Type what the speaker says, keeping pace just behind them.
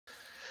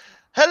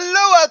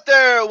Hello out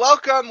there!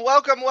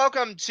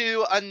 Welcome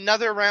to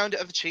another round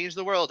of Change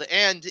the World.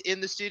 And in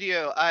the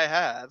studio, I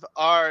have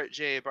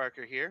R.J.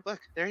 Barker here. Look,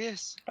 there he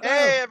is. Hello,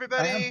 Hey, I am.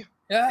 everybody!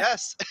 Yeah,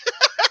 Yes,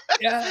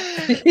 yeah.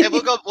 and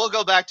we'll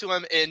go back to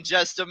him in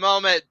just a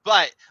moment.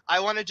 But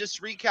I want to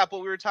just recap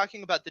what we were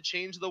talking about: the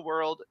Change the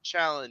World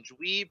challenge.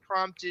 We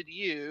prompted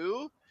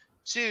you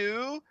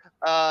to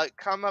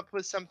come up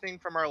with something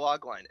from our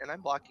log line, and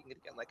I'm blocking it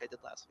again like I did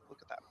last week. Look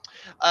at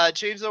that.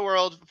 Change the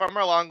world from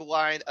our log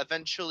line,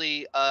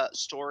 eventually a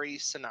story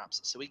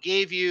synopsis. So we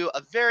gave you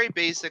a very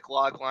basic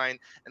log line,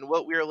 and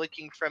what we're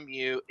looking from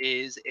you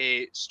is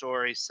a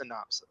story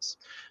synopsis.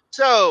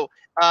 So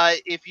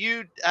if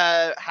you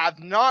have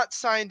not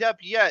signed up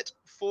yet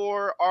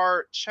for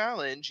our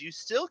challenge, you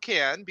still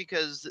can,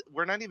 because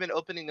we're not even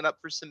opening it up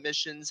for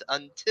submissions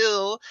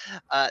until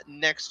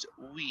next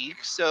week.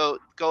 So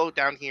go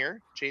down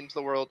here, Change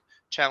the World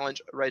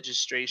challenge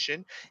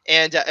registration.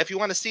 And if you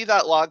want to see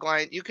that log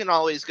line, you can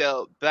always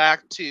go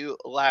back to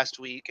last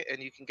week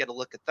and you can get a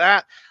look at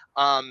that.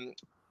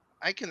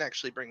 I can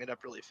actually bring it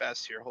up really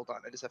fast here. Hold on.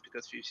 I just have to go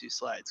through a few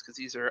slides because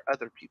these are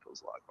other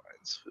people's log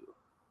lines.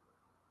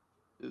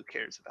 Who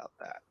cares about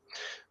that?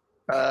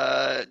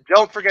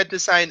 Don't forget to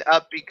sign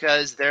up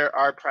because there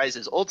are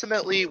prizes.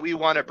 Ultimately, we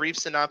want a brief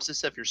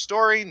synopsis of your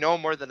story, no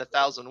more than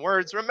 1,000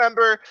 words.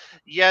 Remember,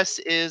 yes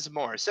is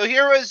more. So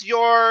here was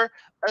your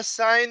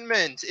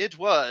assignment. It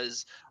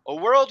was: a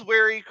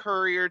world-weary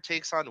courier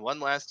takes on one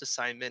last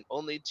assignment,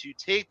 only to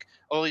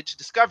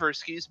discover,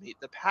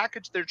 the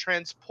package they're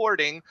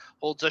transporting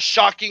holds a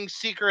shocking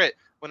secret.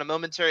 When a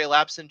momentary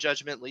lapse in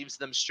judgment leaves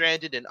them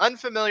stranded in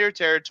unfamiliar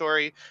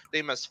territory,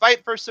 they must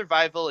fight for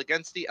survival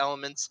against the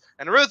elements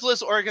and a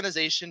ruthless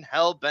organization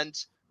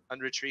hell-bent on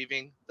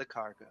retrieving the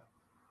cargo.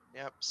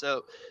 Yep.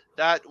 So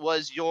that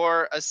was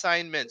your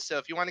assignment. So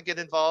if you want to get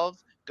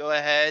involved, go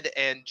ahead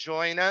and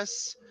join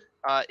us.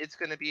 It's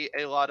going to be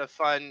a lot of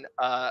fun.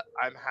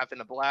 I'm having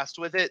a blast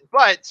with it.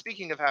 But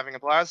speaking of having a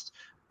blast,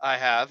 I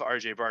have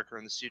RJ Barker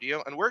in the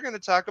studio, and we're going to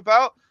talk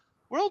about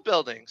world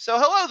building. So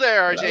hello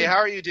there, RJ. Hello. How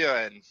are you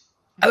doing?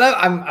 Hello,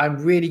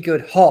 I'm really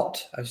good. Hot.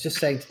 I was just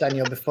saying to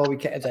Daniel before we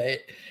get into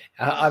it,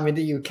 I'm in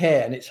the UK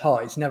and it's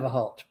hot. It's never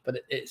hot, but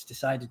it's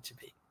decided to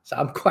be. So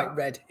I'm quite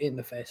red in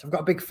the face. I've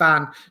got a big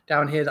fan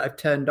down here that I've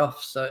turned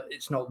off so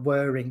it's not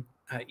whirring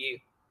at you,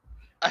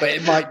 but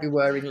it might be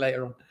whirring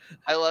later on.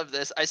 I love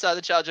this. I saw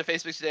the challenge on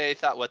Facebook today. I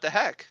thought, what the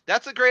heck?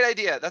 That's a great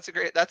idea. That's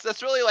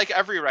really like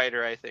every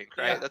writer, I think,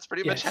 right? Yeah. That's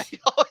pretty much how Yes. you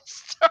always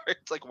start.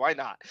 It's like, why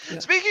not? Yeah.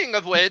 Speaking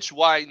of which,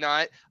 why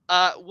not?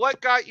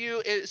 What got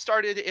you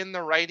started in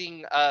the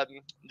writing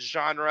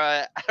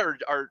genre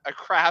or a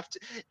craft,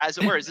 as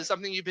it were? Is this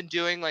something you've been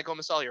doing like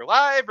almost all your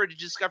life, or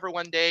did you discover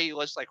one day you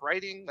just like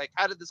writing? Like,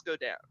 how did this go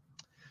down?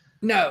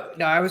 No,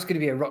 I was going to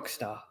be a rock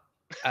star.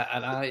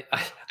 And I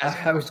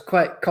was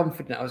quite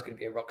confident I was going to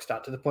be a rock star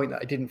to the point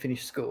that I didn't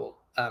finish school.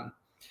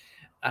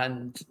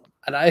 And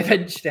I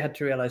eventually had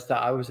to realize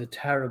that I was a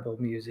terrible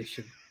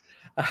musician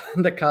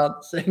and I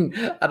can't sing.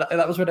 And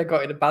that was when I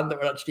got in a band that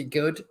were actually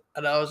good.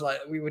 And I was like,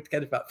 we were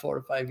together about 4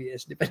 or 5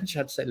 years. And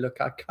eventually I'd say, look,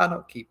 I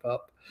cannot keep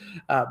up.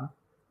 I'm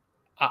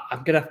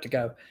going to have to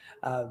go.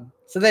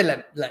 So they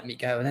let me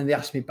go. And then they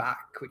asked me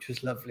back, which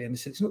was lovely. And they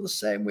said, it's not the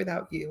same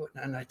without you.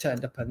 And I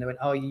turned up and they went,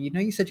 oh,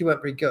 you said you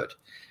weren't very good.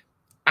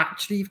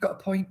 Actually, you've got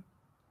a point.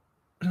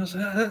 And I was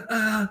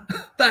like,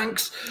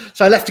 thanks.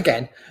 So I left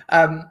again.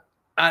 And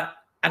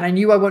I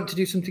knew I wanted to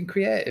do something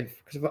creative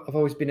because I've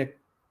always been a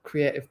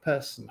creative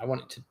person. I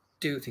wanted to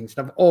do things.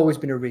 And I've always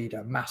been a reader,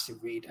 a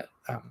massive reader,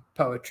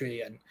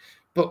 poetry and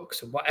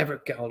books and whatever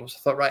it get hold of. So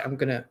I thought, right, I'm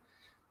gonna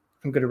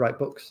write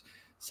books.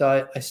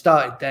 So I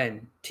started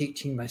then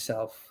teaching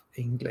myself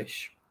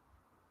English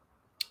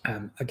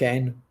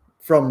again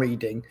from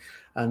reading,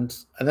 and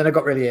then I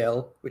got really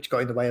ill, which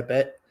got in the way a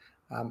bit.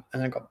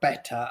 And I got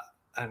better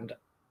and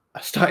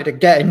I started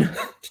again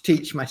to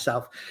teach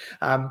myself.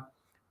 And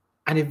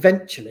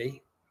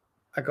eventually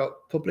I got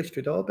published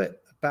with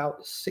Orbit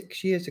about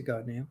 6 years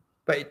ago now.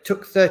 But it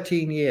took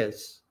 13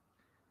 years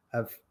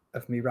of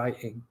me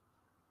writing.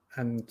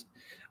 And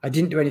I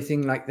didn't do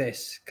anything like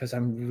this because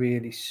I'm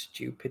really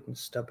stupid and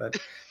stubborn.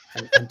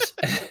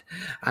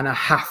 And I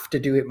have to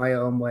do it my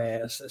own way.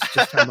 It's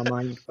just how my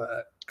mind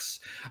works.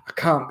 I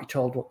can't be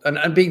told what,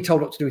 and being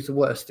told what to do is the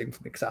worst thing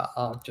for me because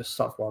I'll just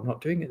sort of, well, I'm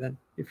not doing it then.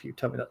 If you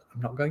tell me that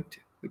I'm not going to,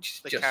 which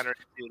is The just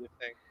counterintuitive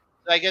thing.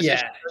 So I guess I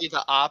should tell you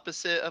the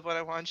opposite of what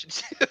I want you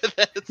to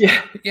do.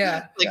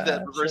 Like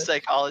the reverse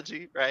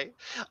psychology, right?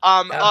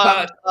 And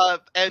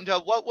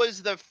what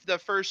was the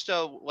first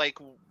like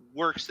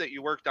works that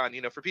you worked on?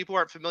 For people who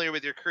aren't familiar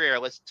with your career,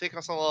 let's take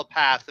us on a little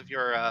path of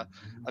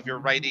your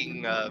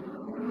writing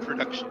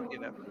production.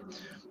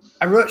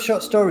 I wrote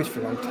short stories for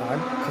a long time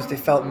because they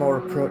felt more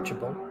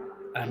approachable,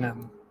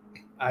 and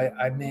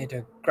I made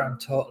a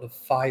grand total of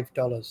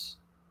 $5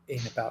 in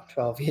about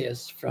 12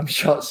 years from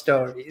short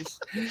stories.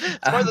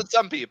 It's more than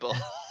some people.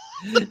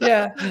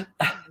 Yeah,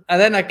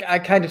 and then I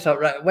kind of thought,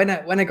 right, when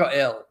I got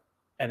ill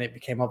and it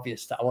became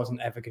obvious that I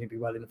wasn't ever going to be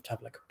well enough to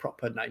have like a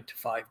proper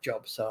 9-to-5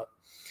 job, so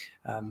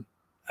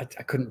I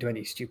couldn't do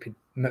any stupid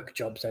muck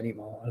jobs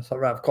anymore. I thought,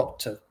 right, I've got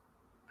to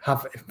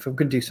have, if I'm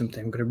going to do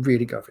something, I'm going to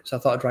really go for it. So I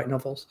thought I'd write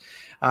novels.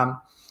 And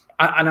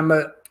I'm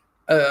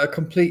a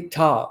complete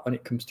tart when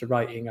it comes to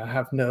writing. I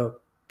have no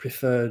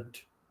preferred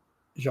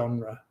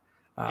genre.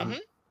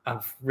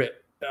 I've written,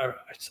 I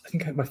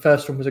think my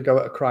first one was a go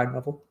at a crime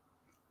novel.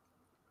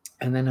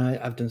 And then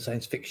I've done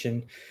science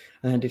fiction,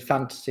 and I did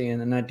fantasy,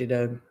 and then I did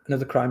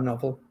another crime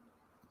novel.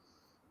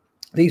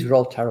 These were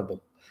all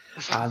terrible.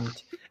 And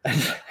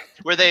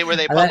were they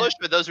published,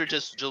 or those were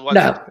just the ones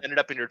that ended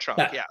up in your trunk?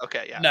 Yeah.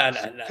 Okay. Yeah. No.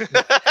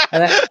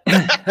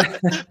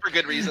 For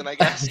good reason, I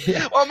guess.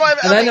 Yeah. Well,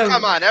 I mean,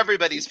 come on,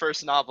 everybody's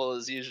first novel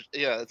is usually,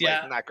 it's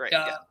like not great.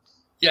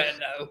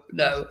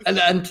 No.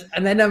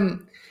 And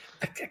then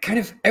kind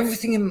of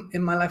everything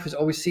in my life has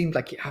always seemed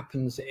like it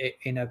happens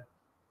in a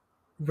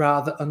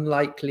rather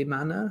unlikely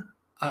manner.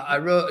 I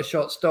wrote a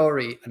short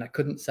story and I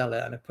couldn't sell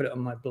it, and I put it on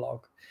my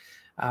blog.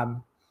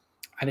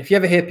 And if you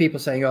ever hear people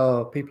saying,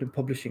 "Oh, people in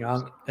publishing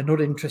they're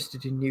not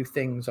interested in new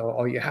things,"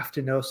 or you have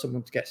to know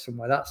someone to get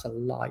somewhere, that's a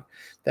lie.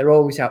 They're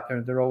always out there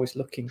and they're always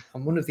looking.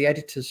 And one of the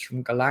editors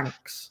from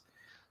Galanx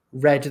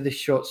read this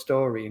short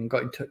story and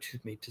got in touch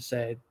with me to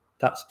say,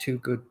 "That's too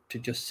good to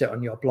just sit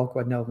on your blog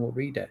where no one will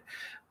read it.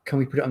 Can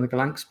we put it on the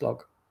Galanx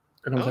blog?"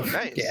 And I was like,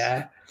 nice.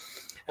 "Yeah."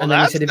 Well, and then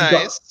he said,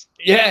 nice.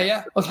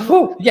 Yeah. I was like,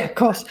 "Oh, yeah, of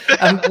course."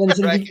 And then he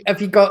said, right.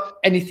 Have you got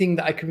anything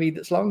that I can read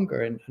that's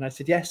longer? And I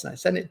said, yes. And I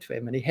sent it to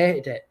him, and he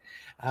hated it.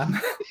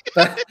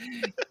 But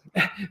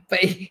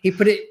he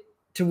put it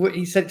to,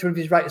 he sent it to one of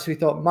his writers who he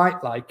thought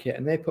might like it,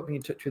 and they put me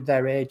in touch with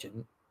their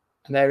agent,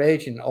 and their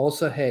agent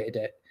also hated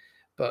it,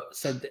 but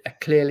said that I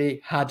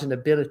clearly had an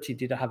ability.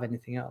 Did I have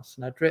anything else?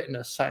 And I'd written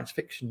a science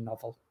fiction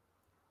novel,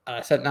 and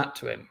I sent that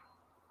to him.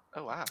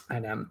 Oh wow!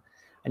 And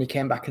he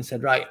came back and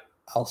said, right,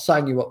 I'll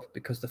sign you up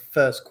because the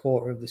first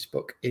quarter of this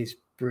book is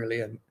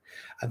brilliant,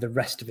 and the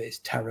rest of it is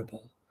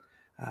terrible.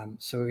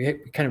 So we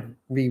kind of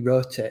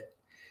rewrote it,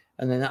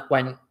 and then that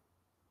went.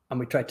 And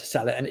we tried to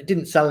sell it, and it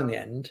didn't sell in the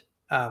end,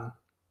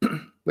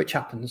 which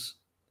happens.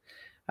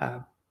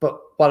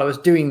 But while I was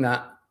doing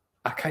that,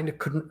 I kind of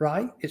couldn't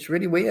write. It's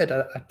really weird.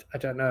 I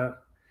don't know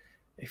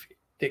if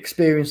the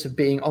experience of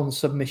being on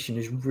submission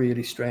is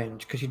really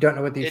strange, because you don't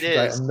know whether you should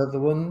write another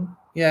one.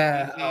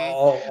 Yeah.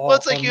 Well,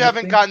 it's like you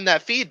haven't gotten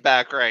that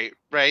feedback right?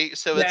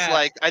 So it's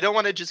like, I don't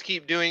want to just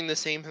keep doing the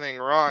same thing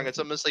wrong. It's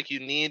almost like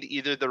you need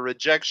either the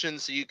rejection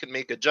so you can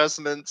make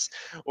adjustments,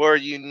 or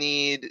you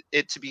need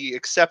it to be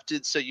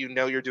accepted so you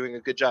know you're doing a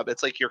good job.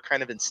 It's like you're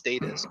kind of in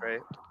status,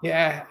 right?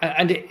 Yeah,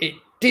 and it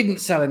didn't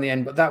sell in the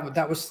end, but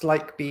that was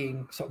like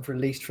being sort of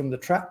released from the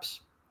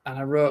traps. And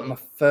I wrote my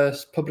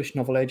first published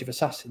novel, Age of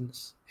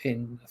Assassins,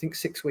 in I think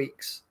 6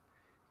 weeks.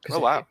 Oh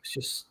wow! It was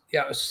just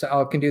it was,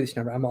 I can do this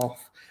now. I'm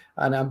off,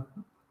 and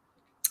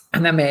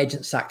then my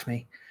agent sacked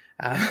me.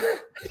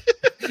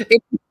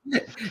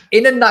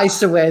 In a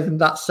nicer way than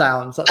that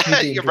sounds. That's me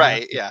being You're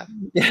right. Yeah.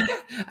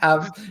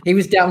 He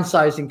was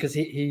downsizing because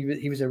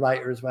he was a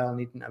writer as well, and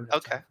he didn't have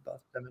enough time for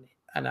both of them.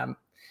 And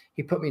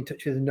he put me in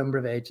touch with a number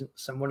of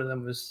agents, and one of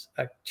them was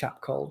a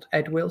chap called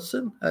Ed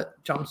Wilson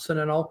at Johnson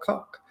and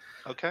Alcock.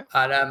 Okay.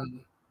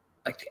 And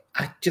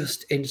I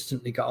just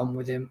instantly got on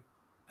with him,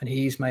 and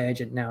he's my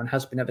agent now and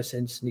has been ever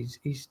since, and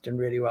he's done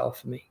really well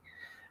for me.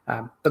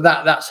 But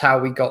that's how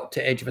we got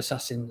to Age of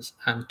Assassins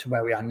and to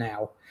where we are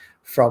now,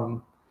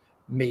 from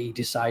me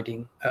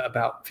deciding at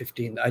about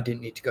 15 that I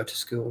didn't need to go to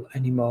school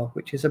anymore,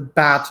 which is a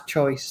bad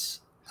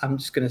choice. I'm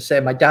just going to say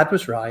my dad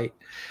was right.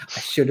 I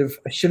should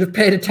have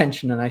paid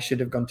attention, and I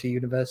should have gone to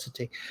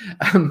university,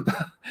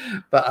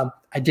 but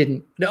I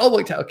didn't. And it all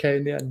worked out okay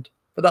in the end.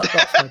 But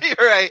that's fine.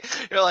 You're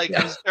right. You're like,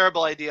 it was a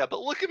terrible idea, but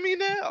look at me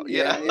now.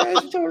 Yeah,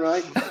 it's all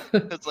right.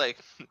 It's like,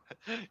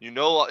 you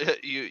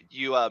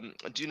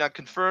do not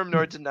confirm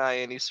nor deny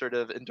any sort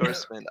of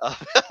endorsement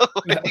of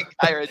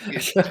higher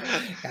education.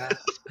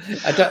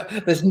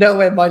 There's no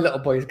way my little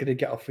boy is going to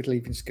get off with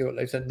leaving school.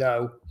 They said,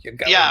 no, you're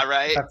going. Yeah,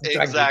 right.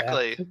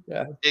 Exactly.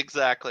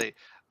 Exactly.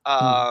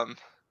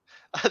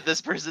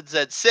 This person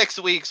said 6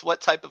 weeks.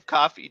 What type of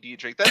coffee do you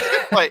drink? That's a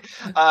good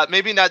point.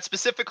 Maybe not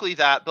specifically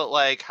that, but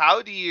like,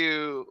 how do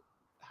you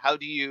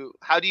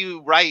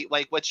write?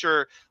 Like,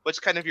 what's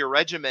kind of your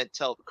regiment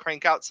to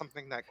crank out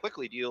something that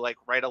quickly? Do you like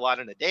write a lot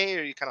in a day,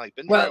 or you kind of like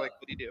binge? Like, what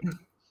do you do?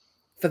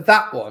 For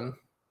that one,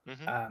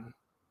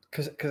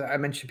 because I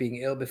mentioned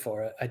being ill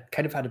before, I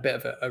kind of had a bit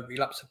of a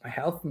relapse of my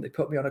health, and they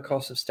put me on a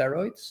course of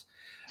steroids.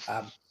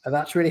 And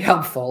that's really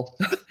helpful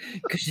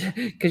because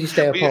you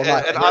stay up all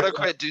night. And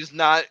AutoCrit does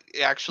not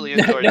actually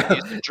endorse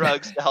using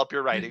drugs to help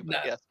your writing.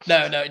 But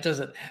no, it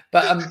doesn't.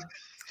 But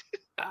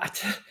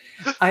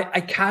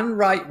I can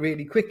write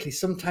really quickly.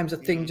 Sometimes a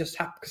thing just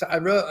happens, because I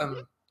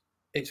wrote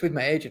it's with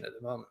my agent at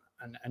the moment,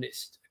 and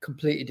it's a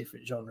completely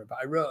different genre. But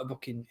I wrote a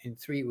book in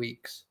 3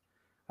 weeks.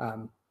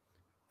 That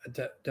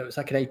was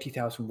like an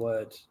 80,000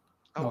 word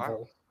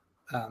novel.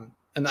 Wow.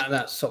 And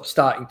that's sort of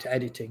starting to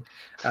editing,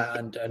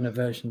 and a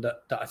version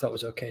that I thought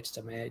was okay to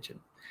tell my agent.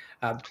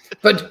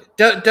 But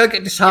don't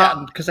get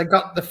disheartened, because I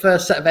got the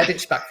first set of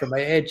edits back from my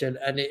agent,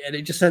 and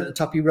it just said at the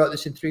top, "You wrote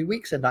this in 3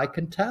 weeks," and I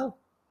can tell.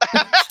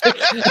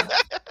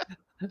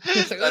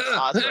 That's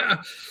awesome.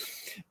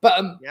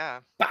 But Yeah.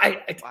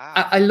 but Wow.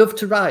 I love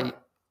to write.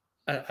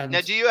 And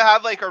Now, do you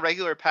have like a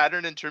regular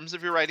pattern in terms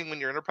of your writing when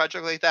you're in a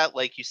project like that?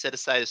 Like you set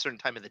aside a certain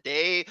time of the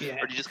day,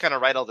 yeah, or do you just kind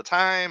of write all the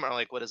time, or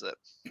like what is it?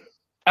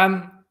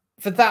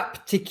 for that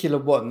particular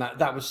one,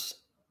 that was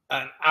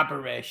an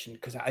aberration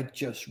because I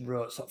just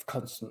wrote sort of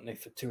constantly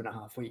for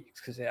 2.5 weeks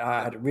because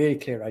I had a really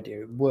clear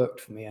idea. It worked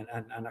for me, and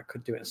I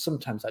could do it. And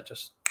sometimes that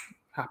just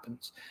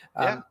happens.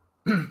 Yeah.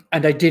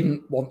 And I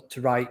didn't want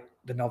to write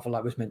the novel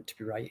I was meant to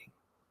be writing.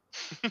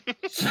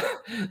 So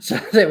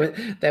there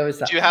was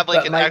that. Do you have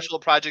like But an actual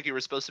project you were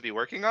supposed to be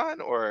working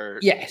on, or?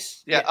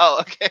 yes, Yeah. Oh,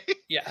 okay.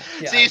 yeah.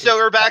 See, so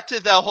we're back to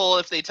the whole: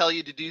 if they tell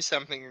you to do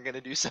something, you're going to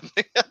do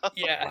something else.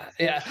 Yeah.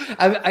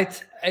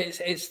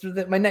 It's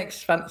my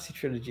next fantasy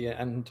trilogy,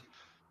 and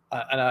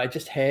I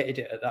just hated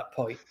it at that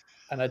point.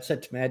 And I'd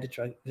said to my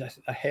editor,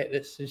 I hate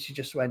this, and she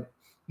just went,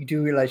 "You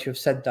do realize you've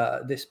said that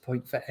at this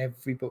point for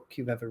every book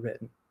you've ever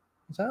written?"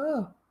 I was like,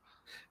 "Oh,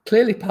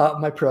 clearly part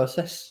of my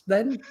process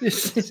then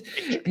is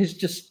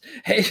just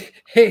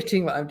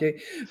hating what I'm doing."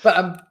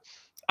 But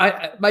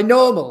my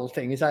normal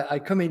thing is I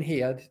come in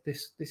here.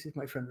 This is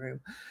my front room,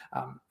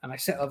 and I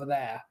sit over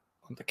there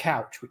on the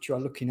couch, which you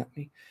are looking at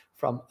me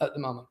from at the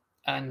moment,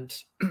 and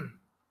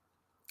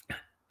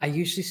I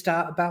usually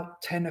start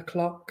about 10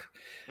 o'clock,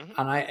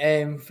 and I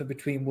aim for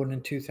between 1,000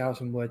 and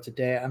 2,000 words a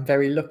day. I'm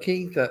very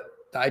lucky that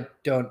I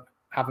don't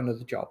have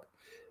another job.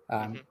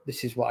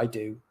 This is what I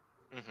do,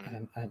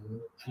 and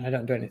I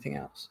don't do anything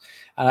else.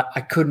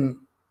 I couldn't.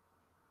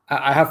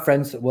 I have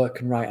friends that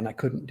work and write, and I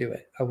couldn't do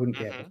it. I wouldn't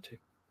be able to.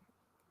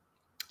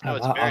 No,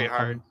 it's very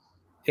hard.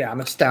 I'm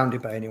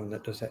astounded by anyone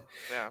that does it.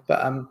 Yeah.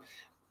 But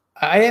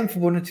I aim for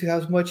 1,000 or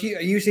 2,000 words.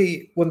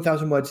 Usually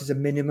 1,000 words is a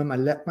minimum I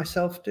let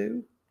myself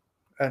do.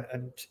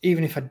 And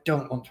even if I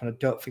don't want to and I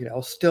don't feel it,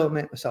 I'll still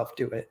make myself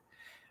do it.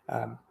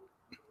 But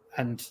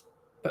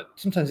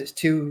sometimes it's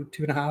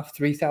 2,500,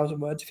 3,000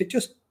 words. If it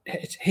just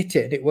hit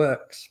it, it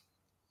works.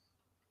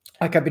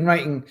 Like I've been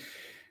writing,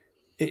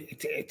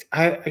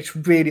 it's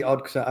really odd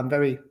because I'm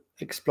very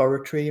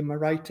exploratory in my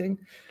writing,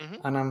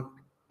 and I'm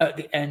at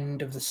the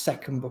end of the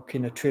second book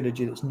in a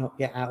trilogy that's not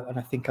yet out, and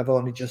I think I've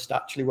only just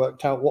actually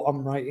worked out what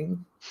I'm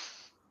writing,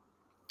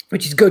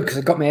 which is good because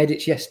I got my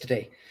edits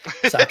yesterday,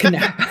 so I can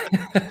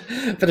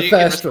for the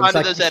first one.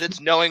 Respond to those edits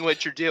knowing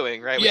what you're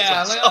doing, right?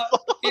 Yeah,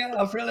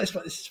 I've realised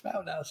what this is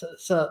about now.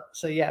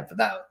 So yeah, but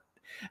that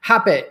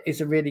habit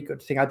is a really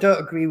good thing. I don't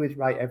agree with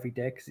write every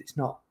day because it's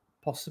not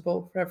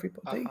possible for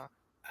everybody.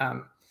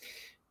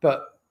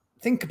 But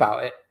think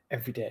about it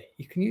every day.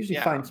 You can usually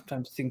find some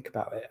time to think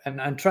about it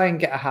and try and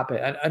get a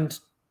habit. And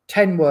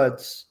 10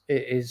 words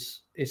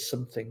is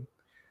something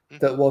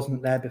that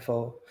wasn't there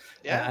before.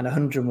 And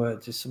 100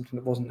 words is something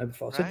that wasn't there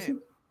before. So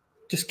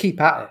just keep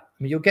at it.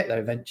 I mean, you'll get there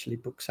eventually.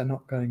 Books are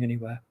not going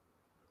anywhere.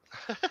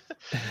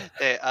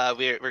 Hey,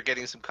 we're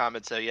getting some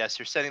comments. So yes,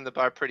 you're setting the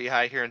bar pretty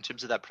high here in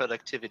terms of that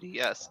productivity.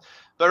 Yes,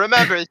 but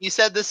remember, he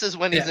said this is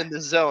when he's in the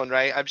zone,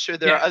 right? I'm sure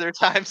there are other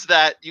times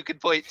that you could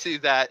point to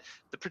that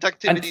the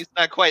productivity is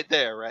not quite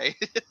there, right?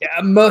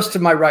 Most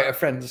of my writer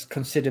friends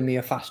consider me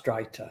a fast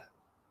writer.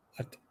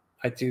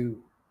 I do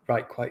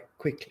write quite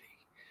quickly,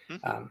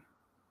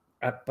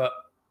 but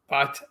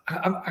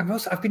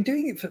I've been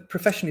doing it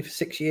professionally for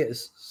 6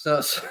 years,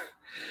 so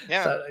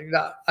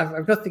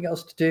I've nothing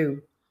else to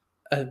do.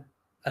 And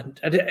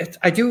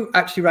I do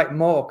actually write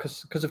more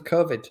because of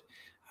COVID,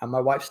 and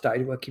my wife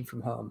started working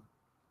from home,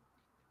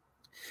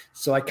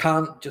 so I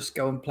can't just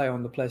go and play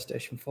on the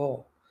PlayStation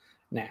 4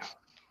 now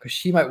because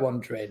she might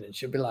wander in and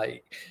she'll be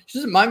like, she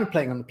doesn't mind me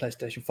playing on the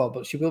PlayStation 4,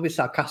 but she will be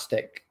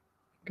sarcastic.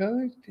 Go,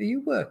 are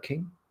you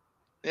working?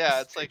 Yeah,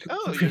 it's like,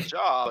 oh, your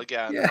job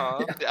again.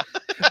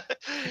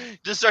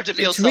 Just start to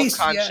feel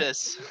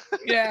self-conscious.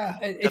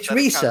 It's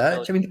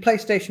research. I mean, the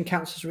PlayStation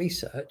counts as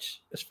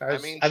research as far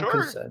as I'm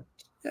concerned.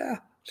 Yeah.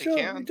 Sure,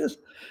 it does.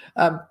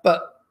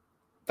 But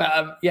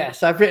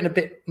yes, I've written a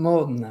bit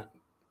more than that.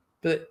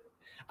 But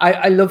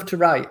I love to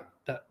write.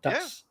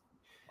 That's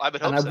I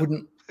would hope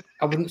so.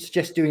 I wouldn't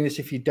suggest doing this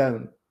if you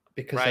don't,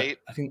 because I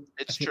think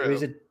there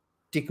is a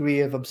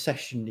degree of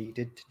obsession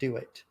needed to do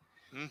it.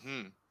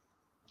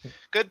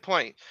 Good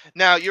point.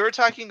 Now you were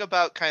talking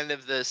about kind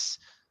of this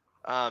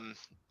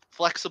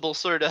flexible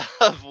sort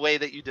of way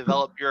that you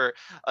develop your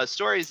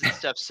stories and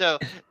stuff. So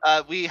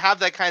we have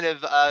that kind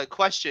of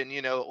question,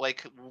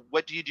 like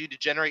what do you do to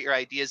generate your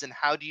ideas, and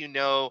how do you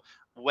know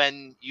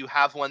when you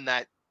have one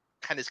that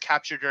kind of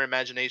captured your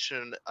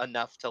imagination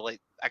enough to like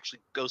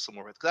actually go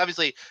somewhere with? Because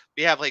obviously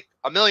we have like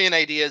a million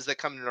ideas that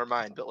come to our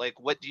mind, but like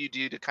what do you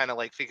do to kind of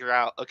like figure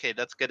out, okay,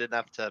 that's good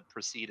enough to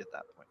proceed at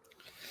that point?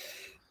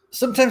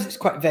 Sometimes it's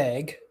quite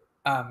vague.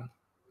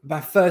 My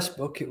first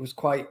book, it was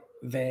quite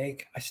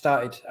vague. I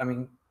started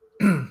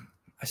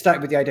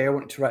with the idea I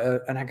wanted to write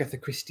an Agatha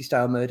Christie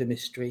style murder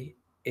mystery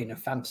in a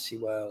fantasy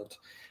world,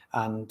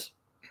 and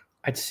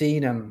I'd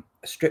seen a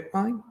strip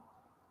mine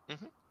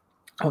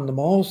on the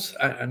malls,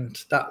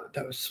 and that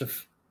was sort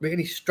of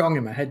really strong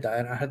in my head.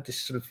 And I had this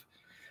sort of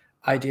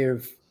idea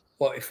of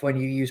what if when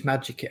you use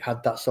magic it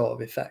had that sort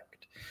of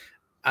effect.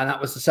 And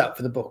that was the setup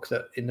for the book,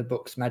 that in the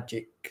book's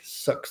magic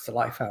sucks the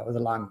life out of the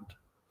land.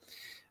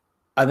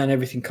 And then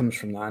everything comes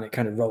from that, and it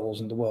kind of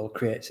rolls and the world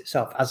creates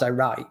itself as I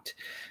write.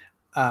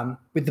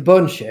 With the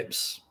bone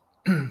ships,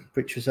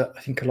 which was, I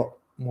think, a lot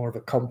more of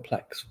a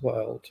complex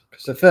world.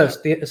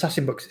 Because the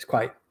Assassin books is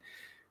quite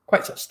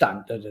sort of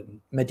standard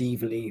and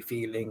medievally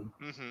feeling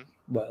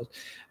world.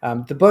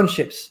 The bone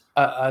ships,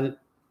 I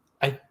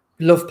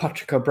love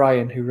Patrick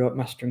O'Brien, who wrote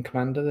Master and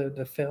Commander,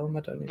 the film.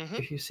 I don't know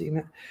if you've seen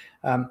it.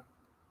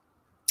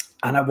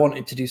 And I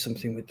wanted to do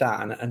something with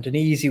that. And an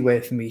easy way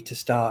for me to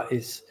start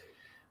is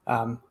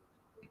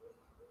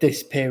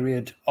this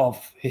period of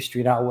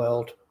history in our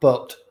world,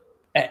 but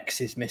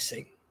X is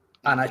missing.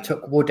 And I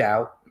took wood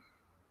out.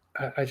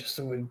 I just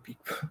thought,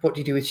 what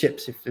do you do with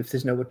ships if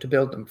there's no wood to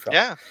build them from?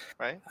 Yeah,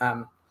 right.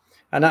 And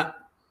that,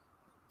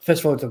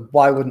 first of all,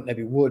 why wouldn't there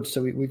be wood?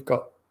 So we've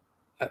got,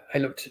 I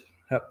looked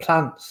at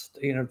plants,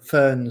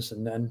 ferns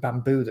and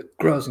bamboo that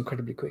grows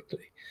incredibly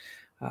quickly.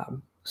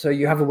 So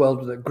you have a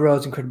world that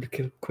grows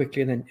incredibly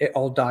quickly, and then it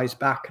all dies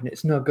back, and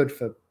it's no good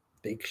for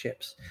big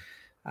ships.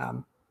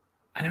 And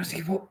I was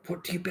thinking,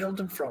 what do you build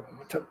them from?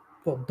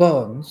 Well,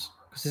 bones,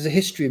 because there's a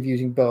history of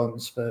using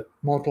bones for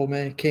model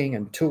making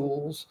and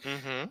tools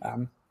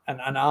and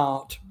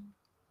art.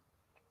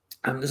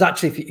 There's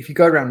actually, if you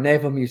go around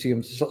naval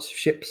museums, there's lots of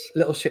ships,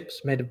 little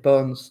ships made of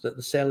bones that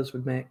the sailors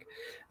would make.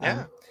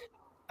 And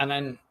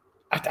then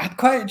I had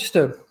quite just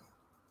a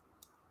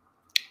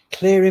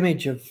clear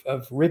image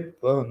of rib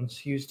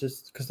bones used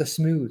as, because they're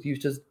smooth,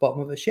 used as the bottom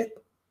of a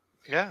ship.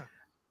 Yeah.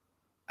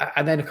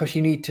 And then, of course,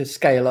 you need to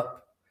scale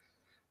up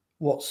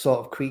what sort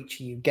of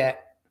creature you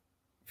get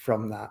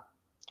from that.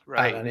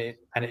 Right.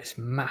 And it's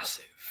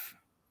massive.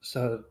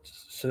 So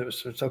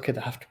it's okay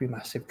to have to be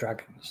massive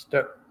dragons.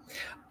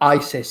 I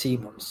say sea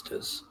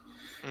monsters,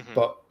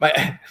 but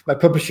my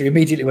publisher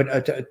immediately went,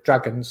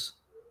 dragons.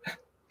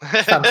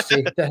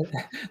 Fantasy.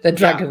 They're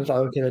dragons. Yeah.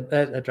 Okay,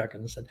 they're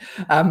dragons.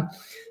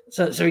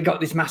 So we got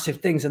these massive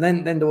things, and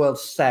then the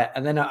world's set,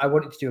 and then I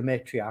wanted to do a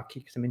matriarchy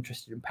because I'm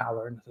interested in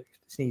power, and I thought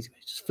it's an easy way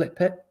to just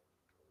flip it.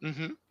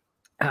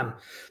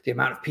 The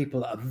amount of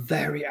people that are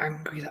very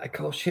angry that I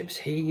call ships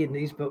he in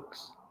these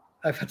books.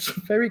 I've had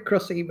some very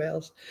cross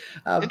emails.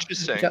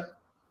 Interesting.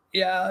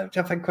 Which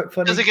I find quite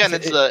funny. Because again,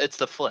 it's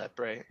the flip,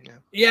 right?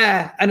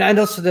 Yeah, and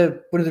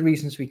also one of the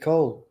reasons we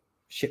call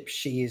ships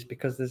she is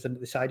because there's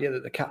this idea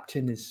that the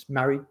captain is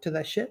married to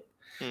their ship.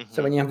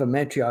 So when you have a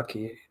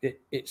matriarchy,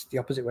 it's the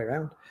opposite way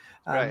around.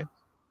 Right.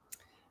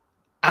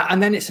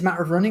 And then it's a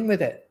matter of running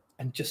with it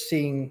and just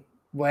seeing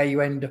where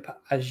you end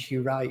up as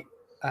you write.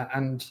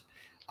 And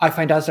I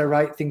find as I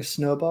write, things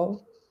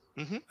snowball,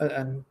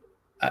 and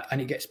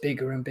it gets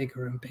bigger and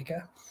bigger and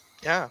bigger.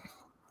 Yeah.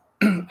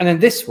 And then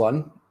this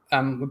one,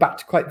 we're back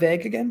to quite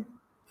vague again.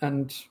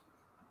 And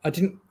I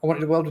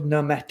wanted a world with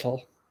no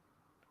metal.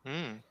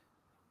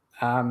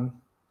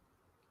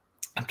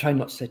 I'm trying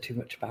not to say too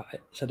much about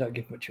it, so don't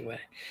give much away.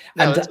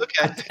 No, it's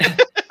okay.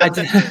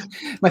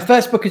 My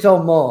first book is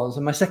all moors,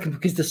 and my second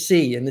book is the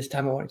sea, and this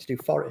time I wanted to do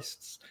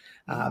forests.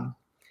 And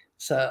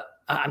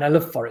I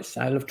love forests,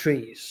 and I love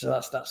trees, so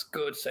that's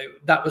good. So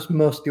that was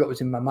mostly what was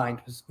in my mind,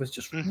 was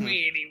just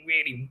really,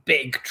 really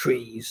big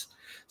trees.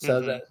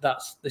 So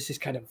this is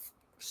kind of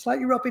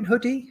slightly Robin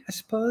Hoodie, I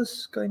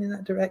suppose, going in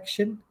that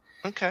direction.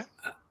 Okay.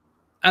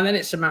 And then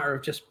it's a matter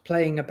of just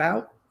playing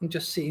about and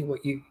just seeing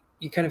what you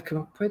kind of come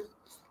up with.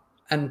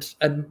 And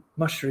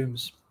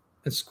mushrooms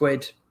and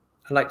squid.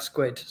 I like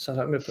squid, so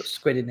I'm going to put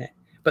squid in it.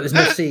 But there's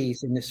no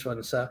C's in this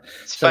one, so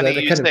it's funny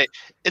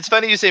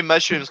you say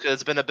mushrooms, because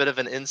it's been a bit of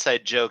an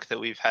inside joke that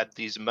we've had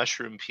these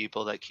mushroom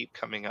people that keep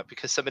coming up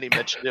because somebody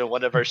mentioned it in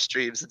one of our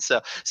streams, and so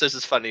this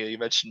is funny. You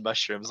mentioned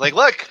mushrooms, like,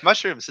 look,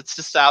 mushrooms. It's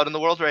just out in the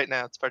world right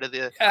now. It's part of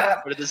the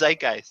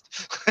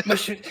zeitgeist.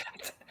 Mushrooms.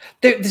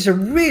 There's a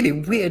really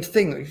weird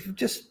thing. You've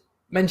just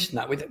mentioned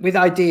that with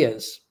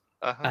ideas,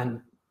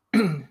 and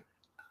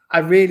I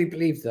really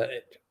believe that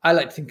I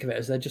like to think of it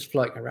as they're just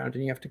floating around,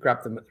 and you have to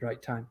grab them at the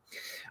right time.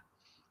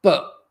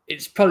 But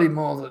it's probably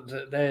more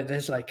that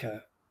there's like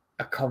a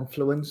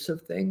confluence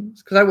of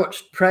things. Because I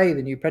watched Prey,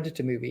 the new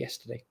Predator movie,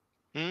 yesterday.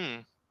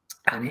 And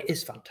it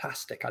is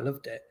fantastic. I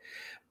loved it.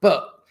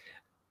 But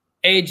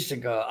ages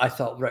ago, I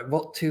thought, right,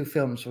 what two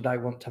films would I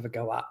want to have a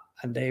go at?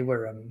 And they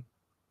were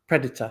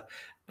Predator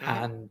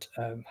and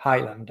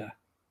Highlander.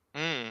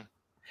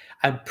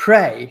 And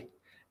Prey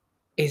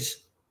is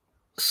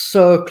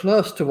so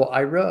close to what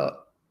I wrote.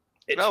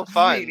 It's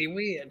really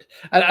weird.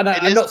 And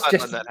I'm not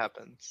suggesting when that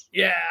happens.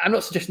 Yeah, I'm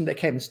not suggesting they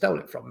came and stole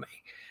it from me.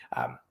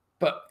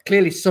 But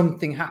clearly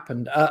something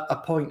happened at a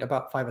point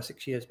about 5 or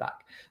 6 years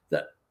back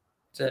that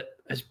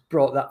has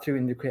brought that through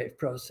in the creative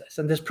process.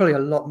 And there's probably a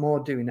lot more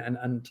doing it.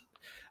 And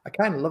I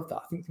kind of love that.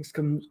 I think things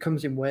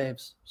comes in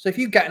waves. So if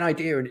you get an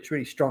idea and it's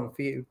really strong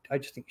for you, I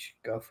just think you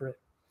should go for it.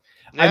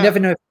 Yeah. I never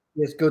know if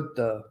it's good,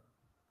 though.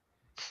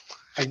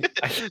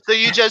 So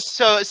you just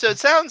so it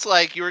sounds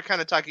like you were kind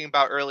of talking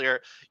about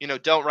earlier,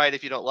 don't write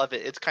if you don't love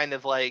it. It's kind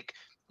of like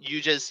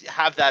you just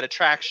have that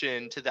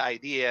attraction to the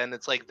idea, and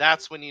it's like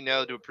that's when you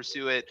know to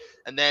pursue it,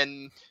 and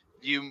then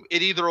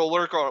it either will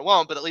work or it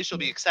won't, but at least you'll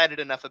be excited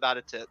enough about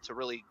it to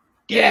really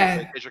get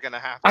into it, because you're gonna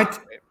have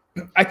to.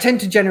 I tend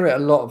to generate a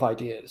lot of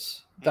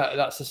ideas.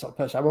 That's the sort of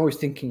person. I'm always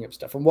thinking of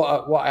stuff, and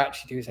what I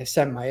actually do is I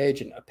send my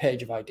agent a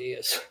page of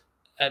ideas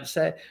and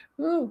say,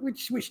 "Oh,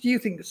 which do you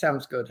think that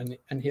sounds good?"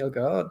 And he'll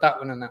go, "Oh, that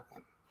one and that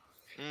one."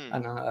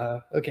 And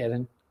okay,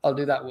 then I'll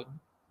do that one,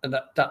 and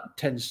that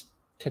tends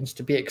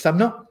to be it, because I'm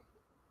not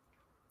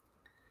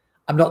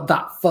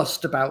that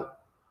fussed about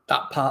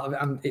that part of it.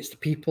 It's the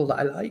people that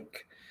I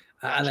like,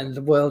 and then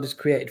the world is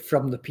created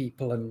from the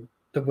people and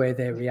the way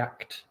they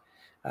react.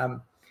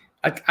 I'm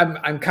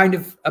kind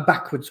of a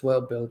backwards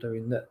world builder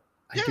in that.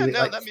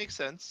 That makes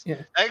sense.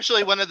 Yeah.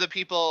 Actually, one of the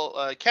people,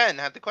 Ken,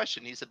 had the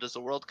question. He said, "Does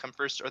the world come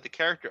first or the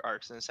character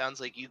arcs?" And it sounds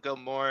like you go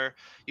more.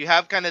 You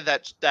have kind of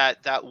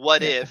that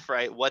what if,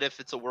 right? What if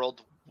it's a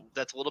world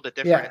that's a little bit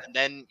different, and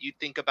then you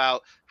think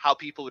about how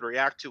people would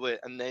react to it,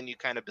 and then you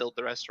kind of build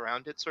the rest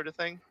around it, sort of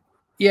thing.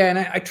 Yeah, and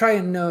I try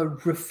and know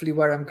roughly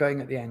where I'm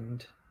going at the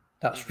end.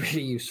 That's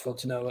really useful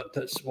to know.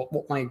 That's what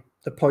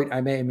the point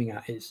I'm aiming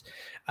at is,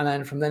 and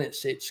then from then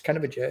it's kind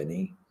of a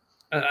journey,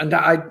 and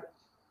I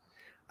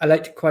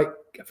like to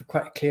have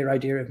quite a clear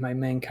idea of my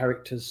main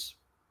characters.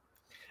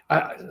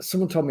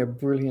 Someone told me a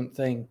brilliant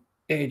thing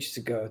ages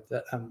ago,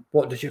 that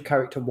what does your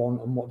character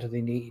want and what do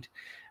they need,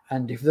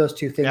 and if those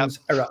two things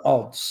are at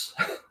odds,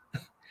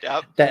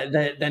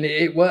 then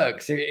it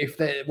works.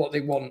 If what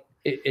they want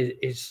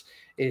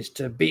is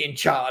to be in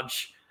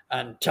charge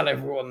and tell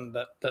everyone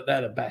that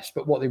they're the best,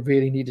 but what they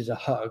really need is a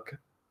hug.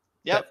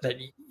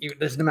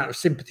 There's an amount of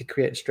sympathy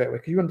created straight away,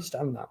 because you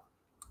understand that.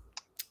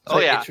 So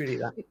it's really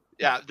that.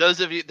 Yeah, those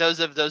of you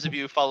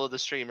who follow the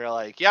stream are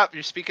like, "Yep,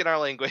 you're speaking our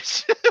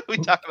language." We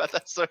talk about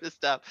that sort of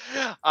stuff,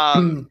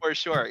 for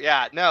sure.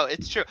 Yeah, no,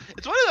 it's true.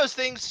 It's one of those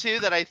things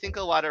too that I think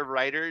a lot of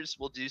writers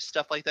will do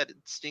stuff like that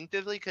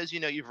instinctively, because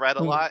you've read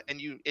a lot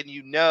and you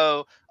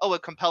know, oh, a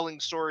compelling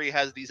story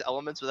has these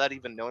elements without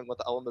even knowing what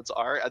the elements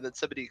are, and then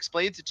somebody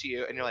explains it to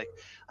you, and you're like,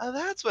 "Oh,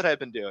 that's what I've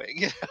been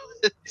doing."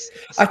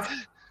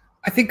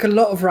 I think a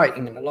lot of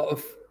writing and a lot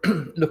of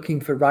looking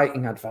for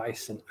writing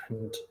advice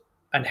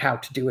and how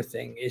to do a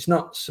thing is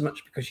not so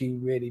much because you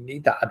really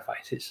need that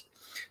advice. It's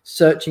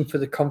searching for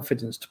the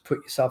confidence to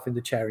put yourself in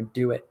the chair and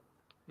do it.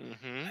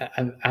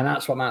 And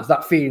that's what matters.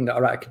 That feeling that,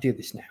 all right, I can do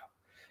this now.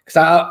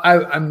 Because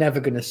I'm never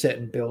going to sit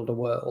and build a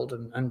world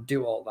and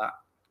do all that.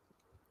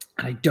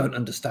 And I don't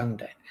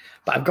understand it.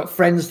 But I've got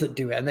friends that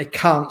do it, and they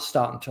can't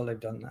start until they've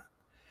done that.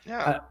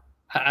 Yeah.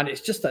 And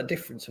it's just that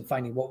difference of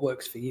finding what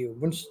works for you.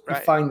 Once you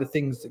find the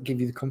things that give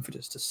you the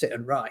confidence to sit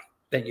and write,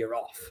 then you're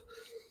off.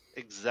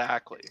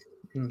 Exactly.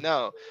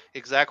 No,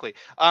 exactly.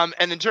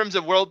 And in terms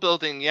of world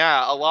building,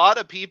 a lot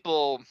of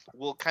people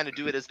will kind of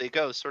do it as they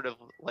go, sort of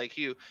like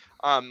you.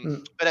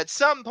 But at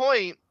some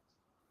point,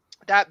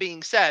 that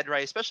being said,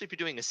 right, especially if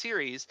you're doing a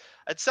series,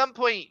 at some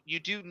point you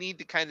do need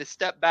to kind of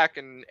step back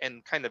and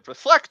kind of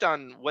reflect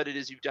on what it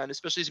is you've done,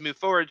 especially as you move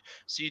forward,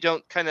 so you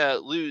don't kind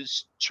of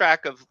lose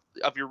track of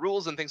your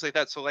rules and things like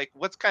that. So like,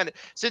 what's kind of,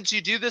 since you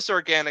do this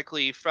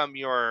organically from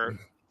your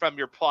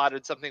plot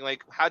and something,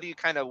 like, how do you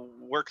kind of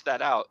work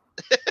that out?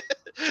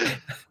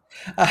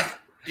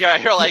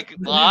 You're like,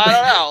 well,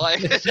 I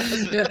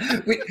don't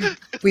know,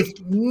 like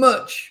with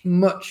much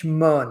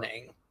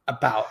moaning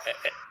about it.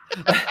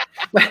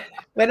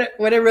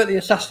 When I wrote the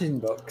Assassin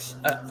books,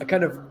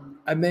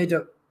 I made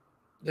up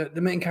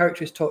the main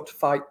character is taught to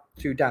fight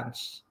through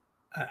dance,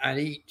 and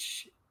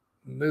each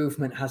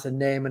movement has a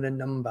name and a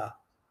number,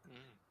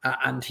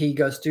 and he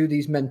goes through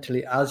these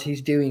mentally as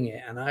he's doing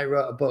it. And I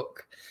wrote a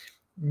book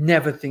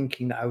never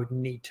thinking that I would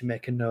need to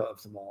make a note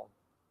of them all.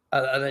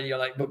 And then you're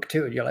like, book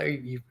 2, and you're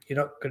like, you're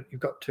not good. You've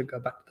got to go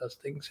back to those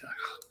things. You're like,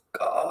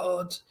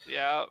 oh God,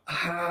 yeah. I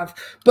have.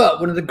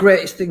 But one of the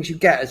greatest things you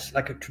get as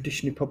like a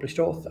traditionally published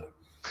author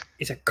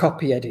is a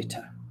copy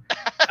editor.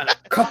 And a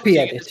copy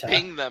editor, just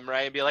ping them,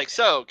 right, and be like,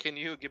 so can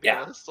you give me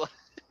a list?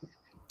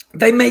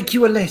 They make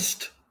you a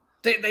list.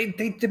 They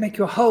make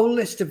you a whole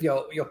list of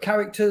your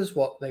characters,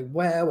 what they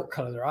wear, what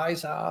color their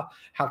eyes are,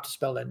 how to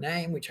spell their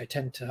name, which I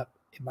tend to.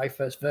 In my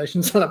first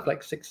versions, I'll have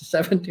like 6 or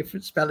 7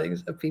 different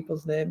spellings of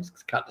people's names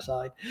because I can't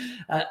decide,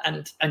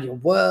 and your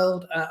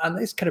world, and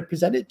this kind of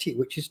presented to you,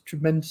 which is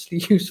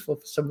tremendously useful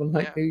for someone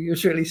like me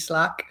who's really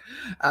slack.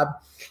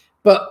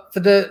 But for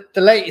the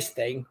latest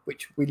thing,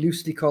 which we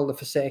loosely call the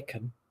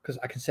Forsaken, because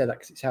I can say that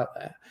because it's out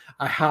there,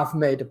 I have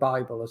made a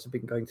Bible as I've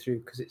been going through,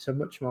 because it's a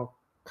much more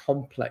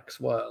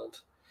complex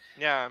world.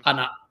 Yeah, and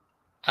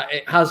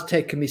it has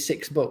taken me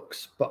 6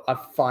 books, but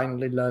I've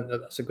finally learned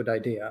that that's a good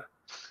idea.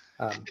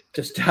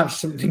 Just to have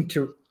something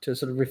to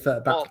sort of refer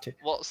back to.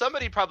 Well,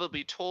 somebody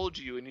probably told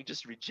you, and you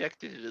just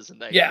rejected it as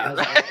an idea. Yeah,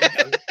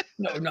 right?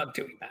 No, not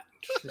doing that.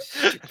 It's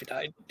a stupid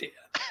idea.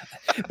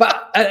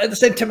 But at the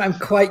same time, I'm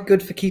quite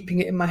good for keeping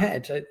it in my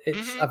head.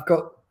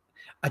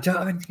 I don't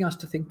have anything else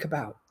to think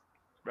about.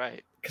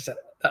 Right. Because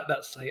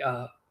that's like,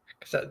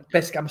 because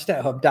basically I'm a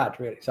stay-at-home dad,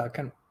 really. So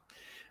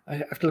I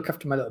have to look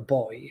after my little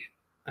boy,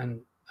 and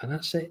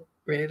that's it,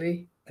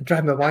 really. And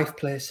drive my wife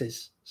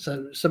places.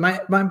 So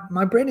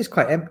my brain is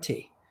quite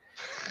empty.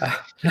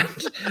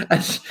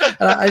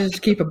 I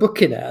just keep a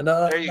book in it. And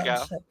There you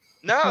go.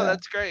 No,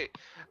 that's great.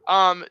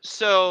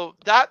 So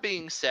that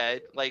being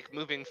said, like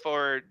moving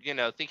forward,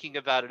 thinking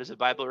about it as a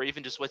Bible or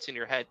even just what's in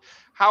your head,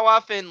 how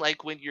often,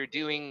 like when you're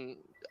doing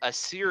a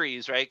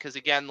series, right? Because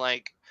again,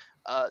 like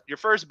your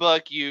first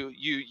book, you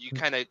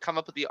kind of come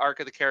up with the arc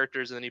of the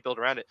characters and then you build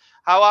around it.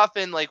 How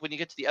often, like when you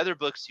get to the other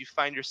books, you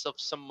find yourself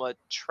somewhat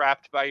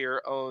trapped by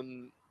your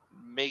own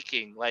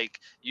making,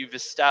 like you've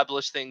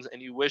established things and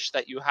you wish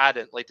that you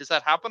hadn't, like does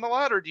that happen a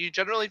lot, or do you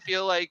generally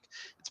feel like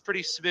it's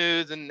pretty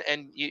smooth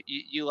and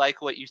you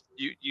like what you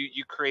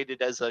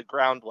created as a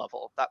ground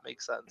level, if that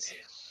makes sense?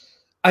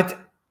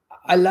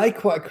 I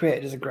like what I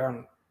created as a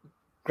ground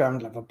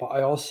level, but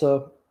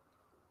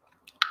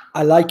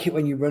I like it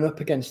when you run up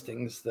against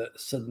things that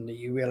suddenly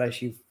you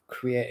realize you've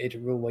created a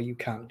rule where you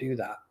can't do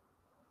that.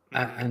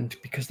 And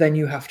because then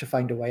you have to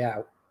find a way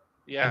out.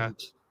 Yeah.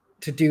 And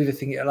to do the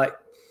thing, like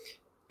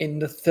in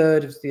the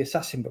third of the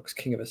Assassin books,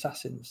 King of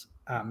Assassins,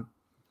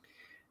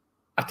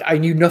 I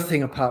knew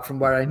nothing apart from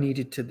where I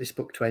needed this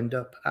book to end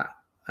up at.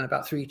 And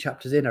about 3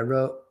 chapters in, I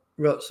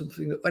wrote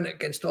something that went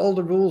against all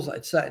the rules that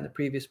I'd set in the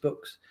previous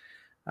books.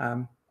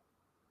 And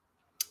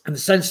the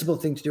sensible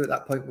thing to do at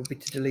that point would be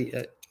to delete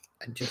it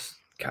and just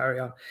carry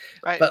on.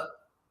 Right. But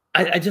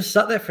I just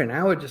sat there for an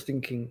hour just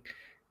thinking,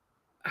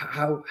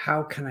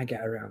 how can I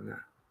get around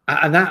that?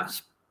 And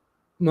that's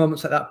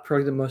moments like that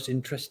probably the most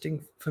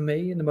interesting for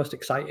me and the most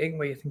exciting,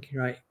 where you're thinking,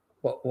 right,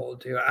 what will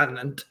do?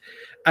 And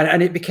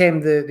it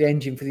became the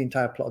engine for the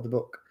entire plot of the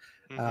book.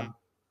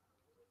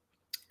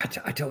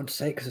 I don't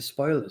say it because of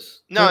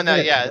spoilers. No,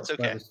 yeah, it's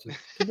okay.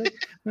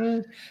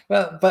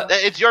 Well, but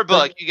it's your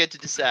book. You get to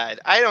decide.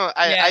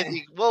 I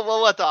think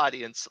we'll let the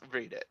audience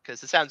read it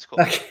because it sounds cool.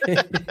 Okay.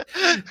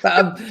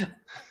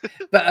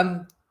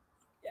 but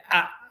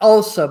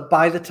also,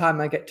 by the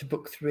time I get to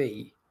book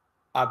 3,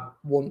 I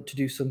want to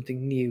do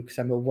something new because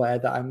I'm aware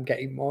that I'm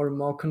getting more and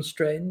more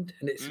constrained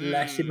and it's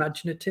less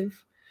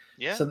imaginative.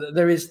 Yeah. So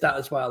there is that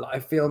as well. I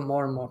feel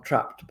more and more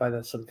trapped by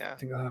the sort of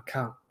thing. Oh, I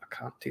can't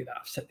do that.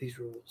 I've set these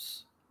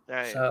rules.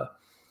 Right.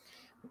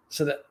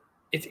 So that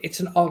it's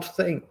an odd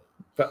thing,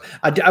 but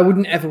I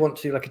wouldn't ever want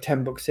to do like a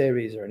 10-book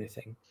series or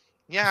anything.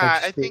 Yeah,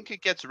 I think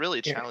it gets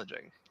really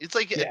challenging. It's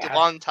like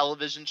long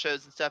television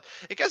shows and stuff.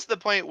 It gets to the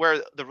point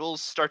where the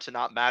rules start to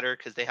not matter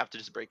because they have to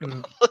just break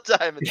them all the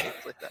time and things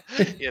like that.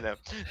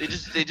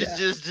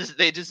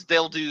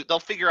 They'll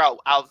figure out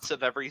outs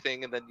of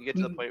everything, and then you get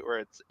to the point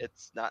where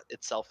it's not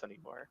itself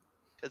anymore.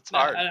 It's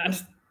hard. I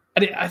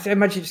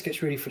imagine it just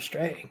gets really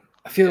frustrating.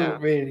 I feel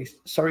really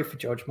sorry for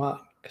George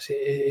Martin because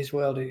his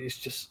world is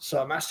just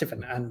so massive,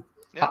 and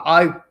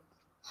I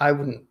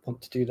wouldn't want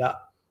to do that.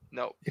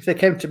 No. If they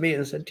came to me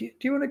and said, "Do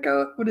you want to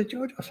go with a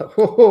George?" I was like,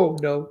 "Oh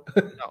no."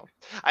 No.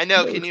 I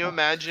know. Can you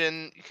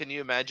imagine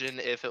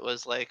if it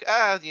was like,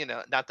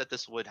 not that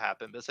this would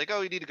happen, but it's like, oh,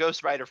 you need a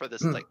ghostwriter for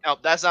this. It's like, no,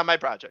 that's not my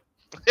project.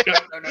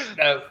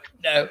 No.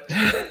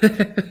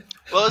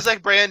 Well, it's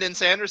like Brandon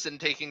Sanderson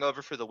taking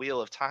over for the Wheel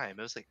of Time.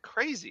 It was like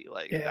crazy,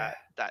 like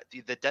that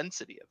the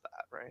density of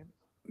that, right?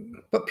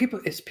 But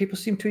people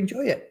seem to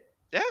enjoy it.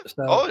 Yeah.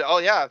 So, oh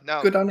yeah.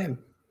 No. Good on him.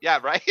 Yeah,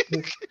 right.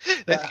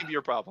 That can be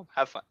your problem.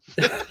 Have fun.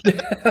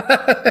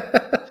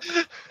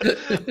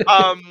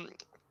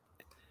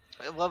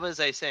 What was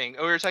I saying?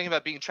 Oh, we were talking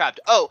about being trapped.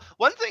 Oh,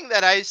 one thing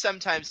that I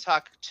sometimes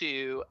I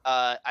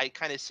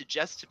kind of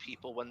suggest to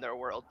people when they're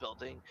world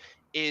building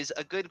is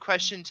a good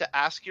question to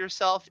ask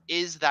yourself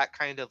is that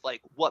kind of like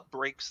what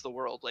breaks the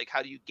world? Like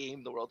how do you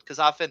game the world? Because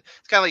often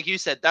it's kind of like you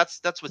said, that's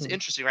what's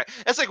interesting, right?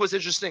 That's like what's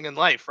interesting in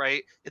life,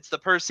 right? It's the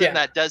person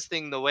that does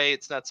thing the way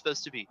it's not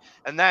supposed to be.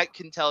 And that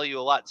can tell you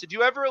a lot. So do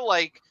you ever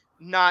like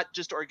not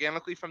just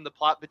organically from the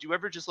plot, but do you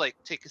ever just like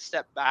take a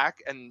step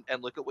back and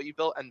look at what you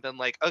built and then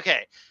like,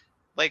 okay,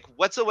 like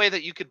what's a way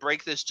that you could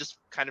break this just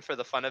kind of for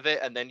the fun of it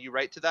and then you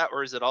write to that,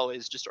 or is it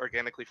always just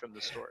organically from the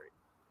story?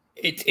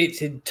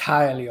 It's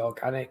entirely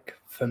organic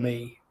for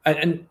me,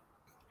 and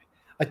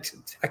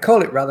I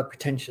call it rather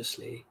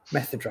pretentiously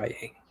method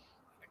writing.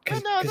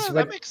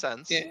 That makes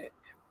sense.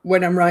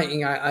 When I'm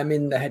writing, I'm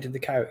in the head of the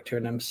character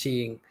and I'm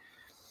seeing,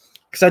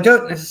 because I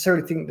don't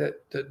necessarily think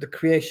that the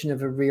creation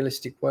of a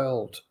realistic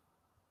world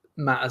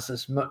matters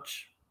as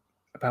much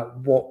about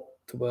what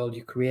the world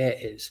you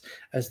create is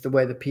as the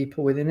way the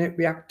people within it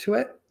react to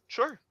it.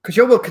 Sure. Because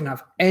your world can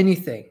have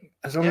anything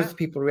as long as the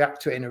people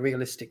react to it in a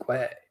realistic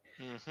way.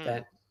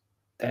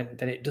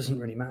 Then it doesn't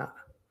really matter.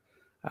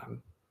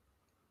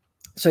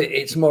 So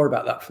it's more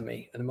about that for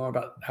me, and more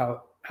about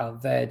how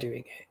they're doing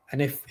it.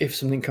 And if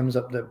something comes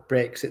up that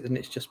breaks it, then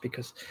it's just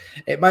because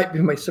it might be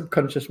my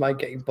subconscious mind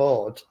getting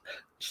bored.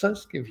 So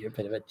let's give you a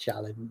bit of a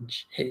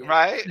challenge here.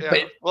 Right.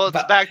 Yeah.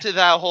 It's back to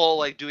that whole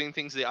like doing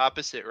things the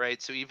opposite,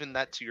 right? So even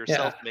that to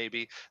yourself,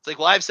 maybe it's like,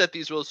 well, I've set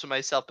these rules for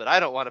myself, but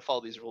I don't want to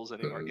follow these rules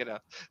anymore.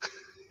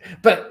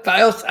 But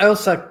I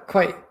also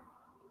quite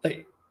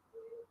like.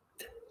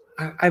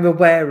 I'm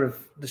aware of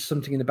there's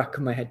something in the back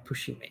of my head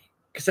pushing me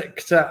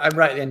because I'm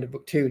right at the end of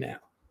book 2 now.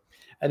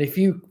 And if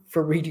you,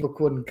 for reading book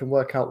 1, can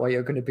work out where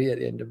you're going to be at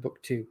the end of book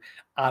 2,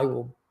 I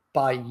will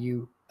buy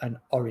you and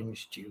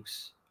orange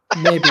juice,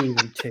 maybe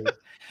even 2.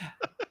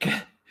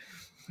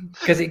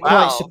 Because it quite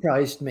Wow.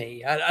 surprised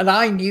me, and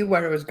I knew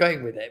where I was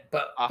going with it,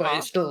 but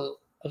it's still,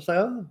 I was like,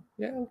 oh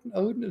yeah, I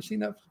wouldn't have seen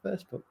that for the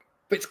first book,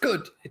 but it's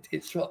good.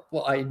 It's what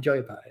I enjoy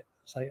about it.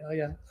 It's like, oh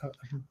yeah.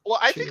 Well,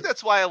 I think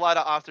that's why a lot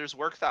of authors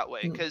work that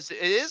way, Mm. because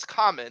it is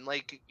common.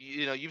 Like,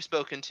 you know, you've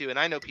spoken to, and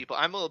I know people.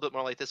 I'm a little bit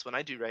more like this when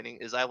I do writing.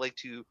 Is I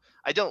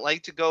don't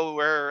like to go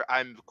where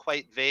I'm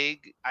quite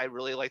vague. I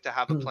really like to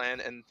have a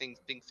plan and think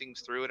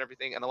things through and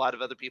everything. And a lot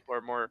of other people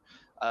are more,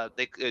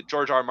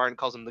 George R. Martin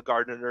calls them the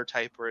gardener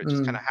type, where it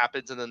just kind of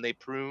happens and then they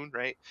prune,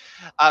 right?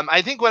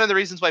 I think one of the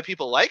reasons why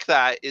people like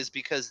that is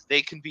because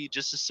they can be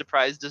just as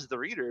surprised as the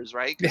readers,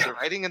 right? Because they're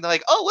writing and they're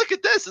like, oh, look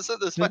at this,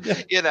 isn't this fun?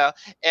 You know,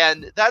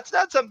 and that's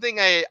not something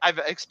I've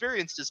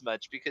experienced as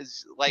much,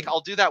 because like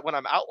I'll do that when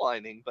I'm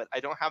outlining, but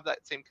I don't have that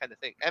same kind of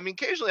thing. I mean,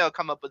 occasionally I'll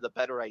come up with a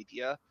better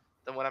idea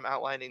than when I'm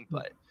outlining,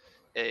 but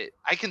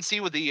I can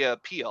see with the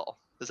appeal,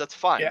 because that's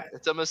fun. Yeah.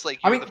 It's almost like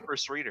you're the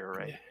first reader,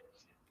 right?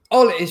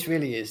 All it is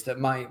really is that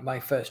my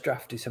first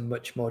draft is a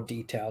much more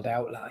detailed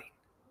outline,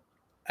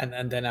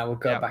 and then I will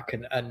go back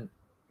and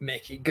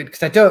make it good,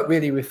 because I don't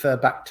really refer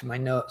back to my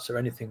notes or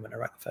anything when I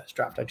write the first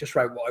draft. I just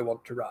write what I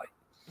want to write.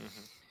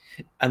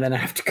 And then I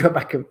have to go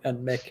back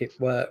and make it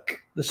work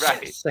the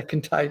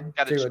second time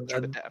too.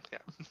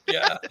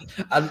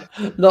 And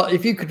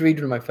if you could read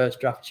one of my first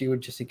drafts, you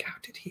would just think, how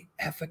did he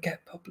ever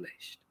get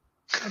published?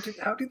 How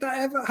did that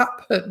ever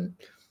happen?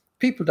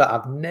 People don't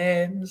have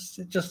names.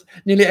 It just,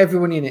 nearly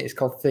everyone in it is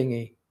called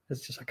Thingy.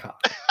 It's just, I can't.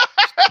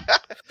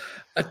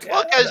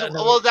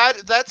 Well,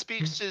 that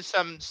speaks to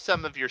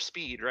some of your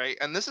speed, right?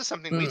 And this is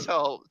something we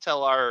tell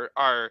our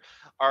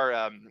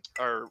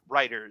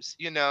writers.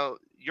 You know,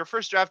 your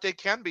first draft day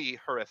can be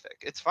horrific.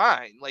 It's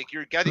fine. Like,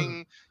 you're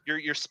getting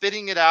you're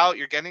spitting it out.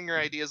 You're getting your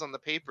ideas on the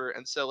paper,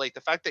 and so like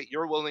the fact that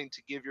you're willing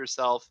to give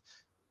yourself,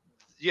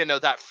 you know,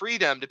 that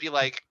freedom to be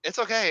like, it's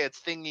okay, it's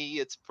Thingy,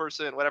 it's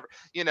person, whatever.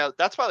 You know,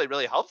 that's probably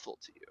really helpful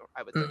to you,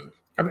 I would think.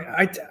 I mean,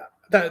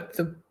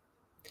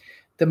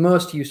 the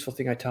most useful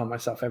thing I tell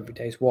myself every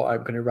day is what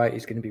I'm going to write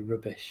is going to be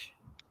rubbish.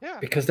 Yeah.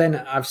 Because then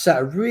I've set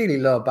a really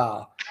low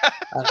bar.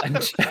 And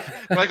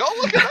like, oh,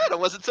 look at that, it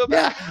wasn't so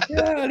bad.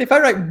 Yeah, and if I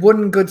write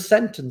one good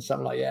sentence,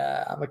 I'm like,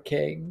 yeah, I'm a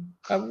king.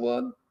 I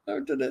won.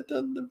 I've done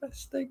the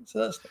best thing. So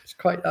that's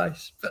quite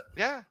nice. But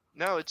yeah,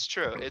 no, it's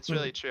true. It's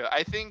really true.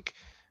 I think,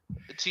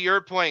 to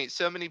your point,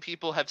 so many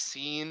people have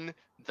seen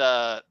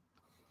the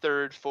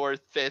 3rd,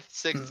 4th, 5th,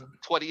 6th,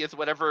 20th,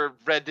 whatever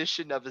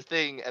rendition of a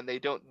thing, and they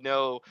don't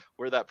know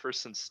where that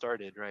person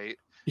started, right?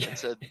 And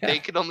so they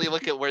can only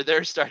look at where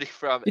they're starting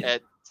from and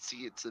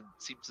see it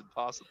seems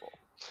impossible.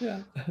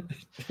 Yeah.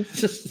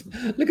 It's just,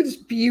 look at this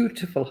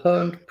beautiful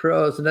honed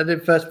prose, and then in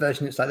the first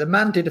version it's like, the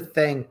man did a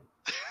thing.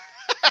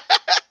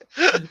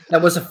 There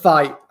was a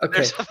fight. Okay.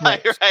 There's a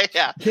fight, right?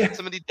 Yeah.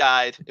 Somebody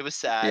died. It was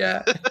sad.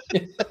 Yeah.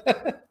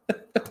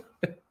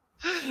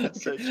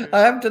 That's so true. I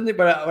haven't done it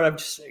where I'm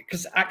just,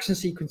 because action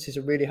sequences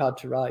are really hard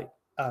to write.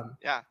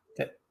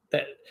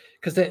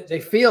 Because they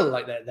feel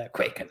like they're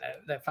quick and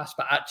they're fast,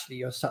 but actually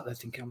you're sat there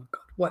thinking, oh my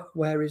God,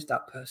 where is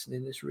that person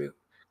in this room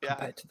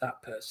compared to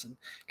that person?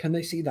 Can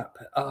they see that?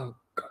 Oh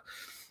God.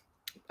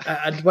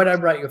 And when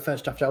I'm writing a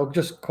first draft, I'll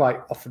just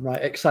quite often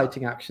write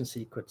exciting action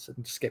sequence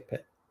and skip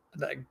it,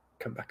 and then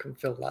come back and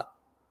fill that.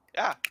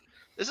 Yeah,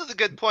 this is a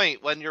good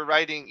point. When you're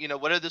writing, you know,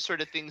 what are the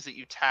sort of things that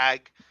you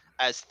tag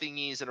as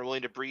thingies and are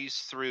willing to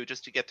breeze through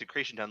just to get the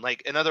creation done?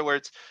 Like, in other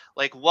words,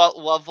 like, what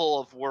level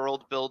of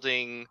world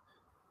building,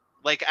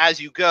 like,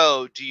 as you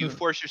go, do you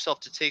force yourself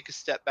to take a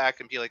step back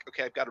and be like,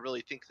 okay, I've got to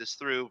really think this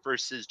through,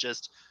 versus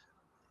just,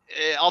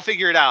 I'll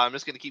figure it out, I'm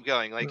just going to keep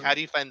going? Like, how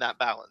do you find that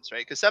balance,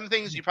 right? Because some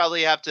things you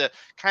probably have to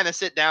kind of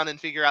sit down and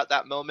figure out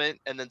that moment,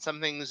 and then some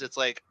things it's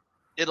like,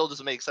 it'll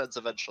just make sense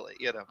eventually,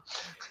 you know?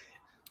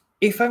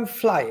 If I'm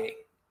flying,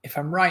 if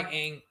I'm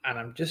writing and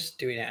I'm just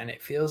doing it and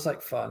it feels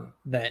like fun,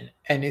 then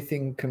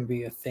anything can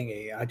be a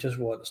thingy. I just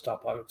won't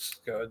stop. I would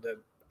just go the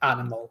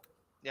animal,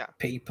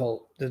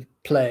 people, the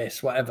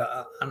place,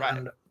 whatever.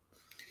 And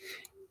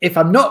if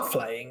I'm not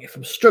flying, if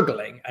I'm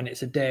struggling and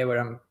it's a day where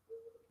I'm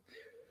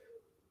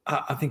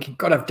thinking,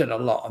 God, I've done a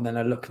lot, and then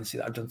I look and see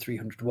that I've done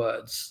 300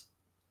 words,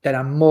 then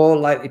I'm more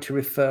likely to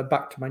refer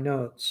back to my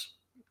notes,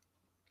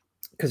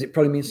 because it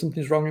probably means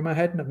something's wrong in my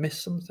head and I've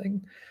missed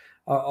something,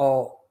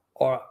 or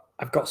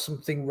I've got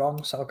something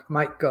wrong, so I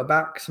might go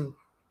back and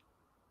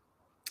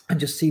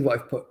just see what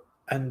I've put,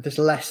 and there's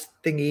less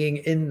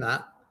thingying in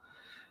that,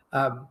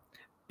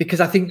 because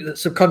I think that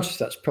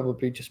subconsciously that's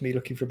probably just me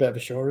looking for a bit of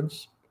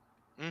assurance.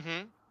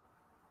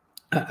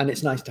 And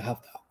it's nice to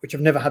have that, which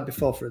I've never had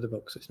before for other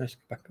books. It's nice to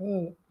go back,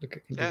 oh, look, I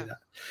can do that.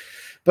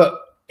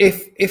 But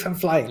if I'm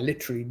flying,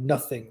 literally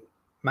nothing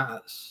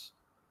matters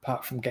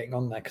apart from getting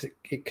on there, because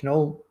it can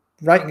all,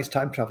 writing is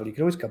time travel. You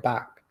can always go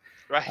back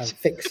and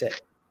fix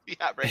it.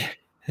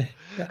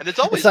 And it's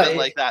always been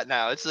like that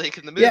now. It's like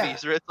in the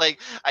movies where it's like,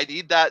 I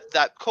need that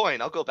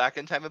coin. I'll go back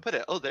in time and put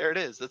it. Oh, there it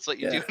is. That's what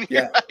you do in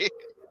your life.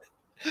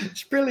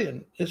 It's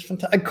brilliant. It's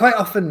fantastic. And quite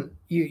often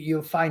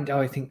you'll find,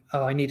 I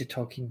need a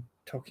talking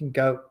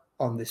goat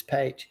on this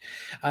page,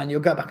 and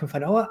you'll go back and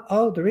find,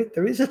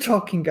 there is a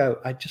talking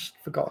goat. I just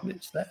forgotten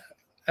it's there,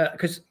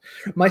 because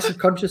my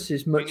subconscious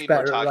is We much need more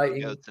better at talking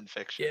writing. goats in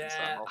fiction. so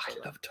I'm Yeah,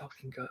 also I love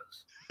talking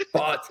goats,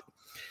 but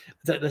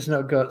there's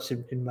no goats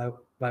in my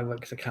work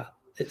because I can't.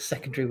 It's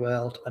secondary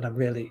world, and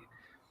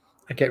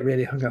I get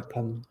really hung up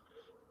on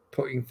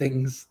putting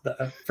things that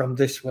are from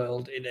this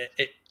world in it.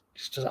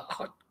 It's just like,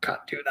 I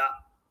can't do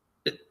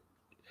that.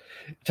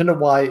 I don't know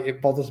why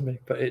it bothers me,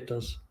 but it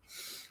does.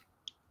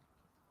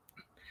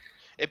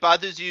 It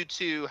bothers you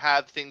to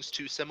have things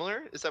too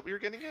similar? Is that what you're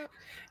getting at?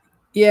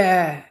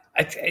 Yeah,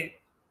 I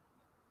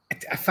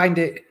find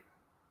it,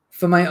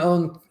 for my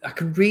own, I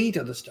can read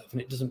other stuff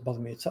and it doesn't bother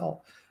me at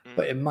all.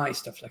 But in my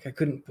stuff, like I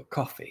couldn't put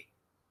coffee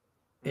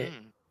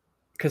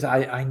because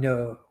I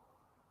know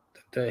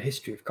the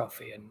history of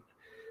coffee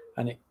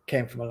and it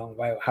came from a long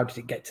way. How did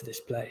it get to this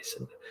place?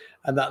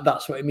 And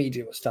that's what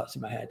immediately starts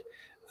in my head.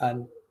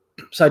 And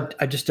so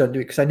I just don't do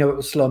it because I know it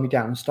will slow me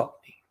down and stop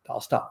me.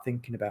 I'll start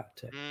thinking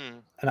about it.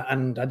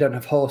 And I don't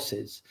have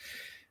horses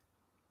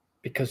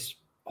because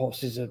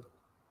horses are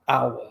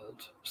our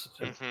world,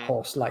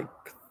 horse-like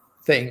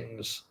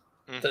things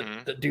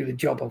that do the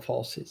job of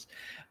horses.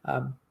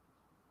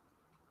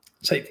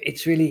 So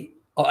it's really,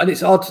 and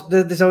it's odd.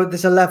 There's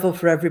a level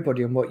for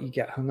everybody on what you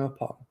get hung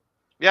up on.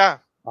 Yeah.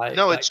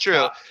 No, it's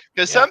true.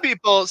 Because some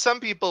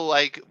people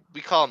like, we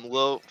call them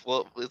low.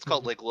 Well, it's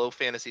called like low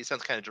fantasy. It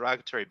sounds kind of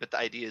derogatory, but the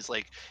idea is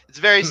like it's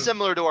very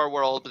similar to our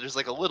world, but there's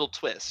like a little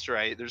twist,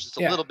 right? There's just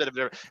a little bit of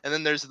different. And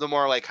then there's the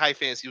more like high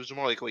fantasy, which is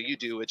more like what you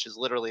do, which is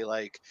literally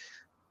like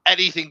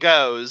anything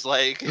goes.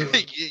 Like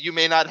you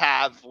may not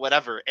have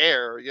whatever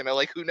air,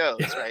 like who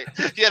knows, right?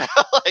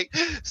 Like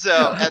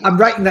so. I'm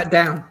writing that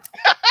down.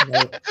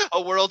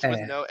 A world with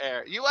no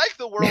air. You like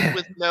the world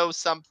with no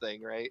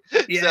something, right?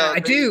 Yeah, so I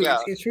do.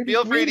 It's really,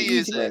 feel free really to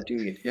use easy it.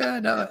 Doing it. Yeah,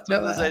 no.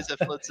 It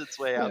floats its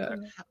way out there.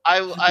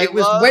 It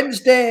was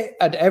Wednesday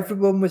and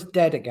everyone was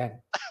dead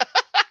again.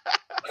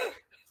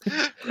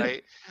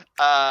 Right.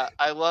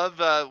 I love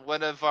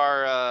one of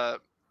our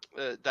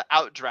the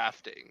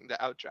outdrafting.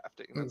 That's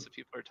what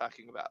people are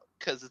talking about,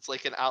 because it's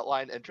like an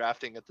outline and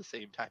drafting at the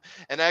same time.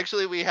 And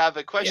actually, we have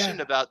a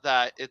question about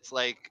that. It's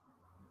like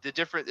the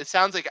difference. It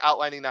sounds like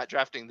outlining, not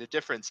drafting. The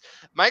difference.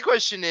 My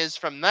question is,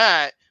 from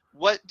that,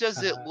 what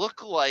does it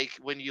look like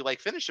when you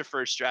like finish a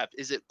first draft?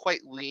 Is it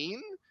quite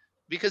lean?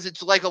 Because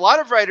it's like a lot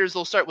of writers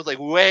will start with like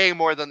way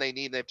more than they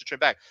need and they have to trim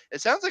back.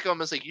 It sounds like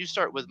almost like you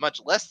start with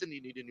much less than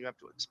you need and you have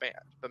to expand.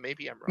 But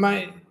maybe I'm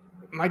wrong.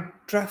 My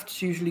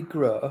drafts usually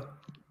grow.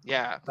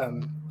 Yeah.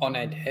 On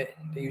edit,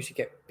 they usually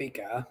get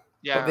bigger.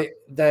 Yeah. But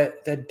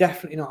they're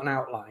definitely not an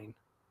outline.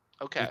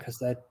 Okay.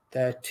 Because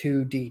they're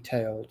too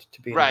detailed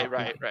to be right.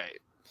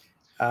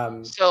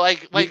 So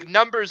like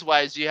numbers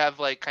wise, do you have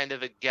like kind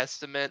of a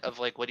guesstimate of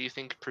like what do you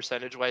think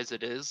percentage wise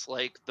it is,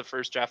 like the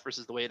first draft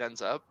versus the way it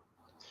ends up?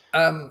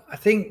 I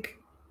think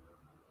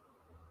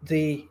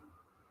the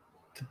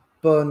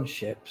bone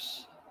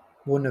ships,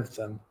 one of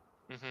them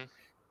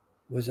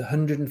was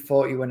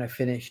 140 when I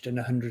finished and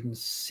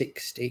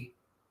 160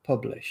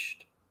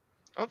 published.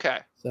 Okay.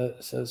 So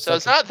it's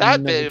not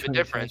that big of a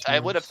difference. I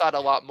would have thought a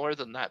lot more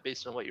than that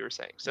based on what you were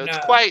saying. So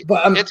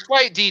it's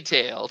quite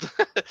detailed.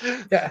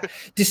 Yeah.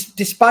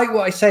 Despite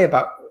what I say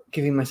about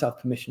giving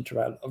myself permission to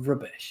write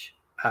rubbish,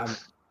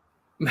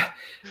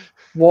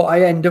 what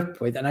I end up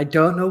with, and I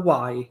don't know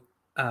why.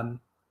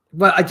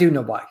 Well, I do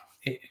know why.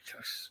 I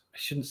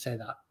shouldn't say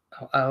that.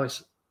 I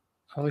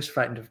always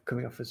frightened of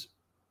coming off as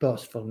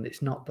boastful, and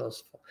it's not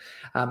boastful.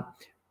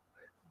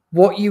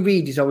 What you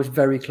read is always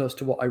very close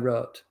to what I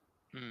wrote.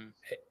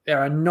 There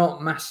are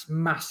not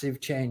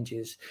massive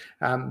changes.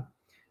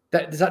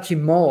 There's actually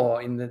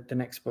more in the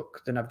next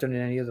book than I've done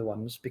in any other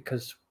ones,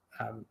 because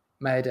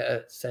my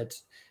editor said,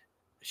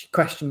 she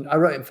questioned, I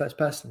wrote it in first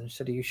person and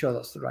said, "Are you sure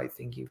that's the right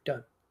thing you've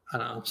done?"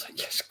 And I was like,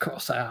 "Yes, of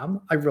course I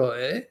am. I wrote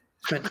it.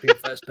 It's meant to be in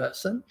first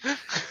person."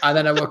 And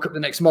then I woke up the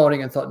next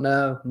morning and thought,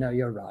 no,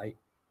 you're right.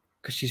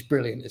 Because she's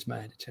brilliant as my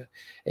editor.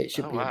 It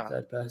should be in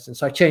third person.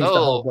 So I changed the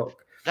whole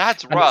book.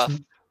 That's rough.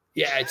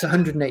 It's a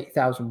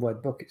 180,000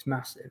 word book. It's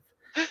massive.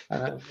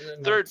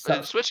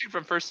 Switching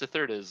from first to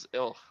third is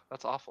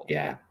that's awful.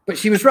 Yeah, but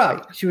she was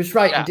right. She was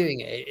right in doing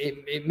it.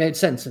 It made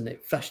sense and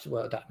it fleshed the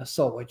world out, and I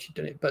saw why she'd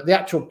done it. But the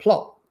actual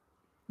plot,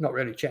 not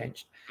really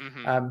changed.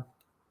 And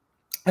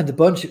the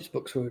Bone Ships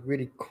books were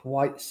really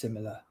quite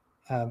similar.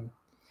 And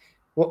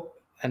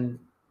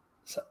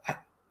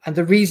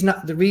the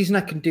reason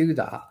I can do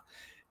that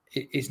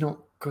is not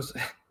because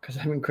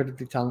I'm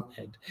incredibly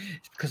talented.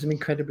 It's because I'm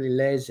incredibly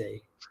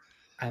lazy,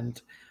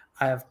 and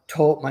I have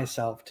taught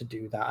myself to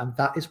do that, and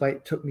that is why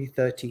it took me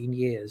 13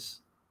 years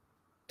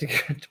to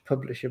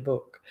publish a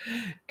book,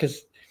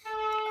 because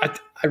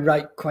I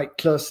write quite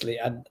closely,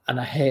 and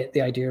I hate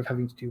the idea of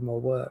having to do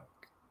more work.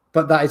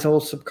 But that is all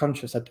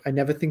subconscious. I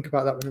never think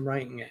about that when I'm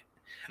writing it.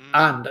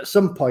 And at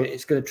some point,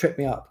 it's going to trip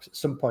me up. At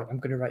some point, I'm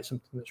going to write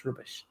something that's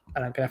rubbish,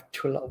 and I'm going to have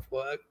to do a lot of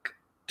work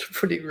to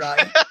put it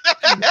right.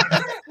 And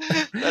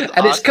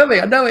awesome. It's coming.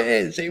 I know it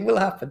is. It will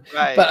happen.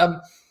 Right.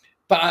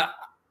 But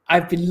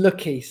I've been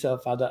lucky so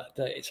far that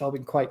it's all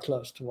been quite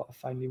close to what I've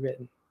finally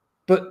written.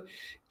 But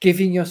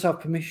giving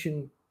yourself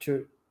permission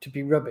to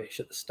be rubbish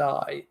at the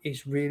start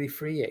is really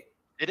freeing.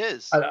 It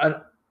is. And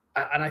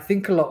I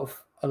think a lot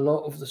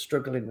of the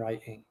struggle in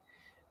writing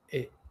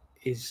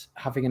is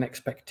having an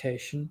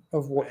expectation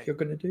of what you're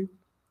going to do,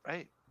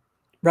 right?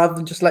 Rather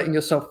than just letting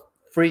yourself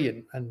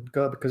free and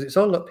go, because it's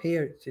all up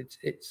here.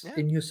 It's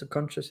in your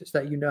subconscious. It's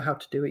that you know how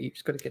to do it. You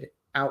just got to get it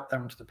out there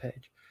onto the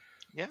page.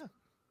 Yeah,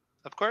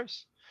 of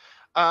course.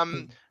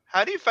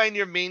 How do you find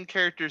your main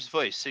character's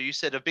voice? So you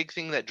said a big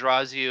thing that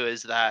draws you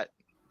is that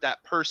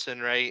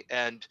person, right?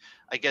 And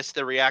I guess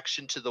the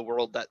reaction to the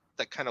world, that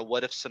kind of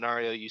what if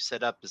scenario you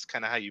set up is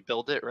kind of how you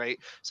build it, right?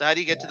 So how do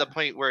you get to the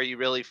point where you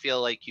really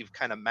feel like you've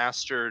kind of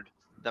mastered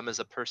them as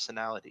a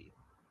personality?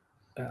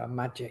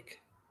 Magic.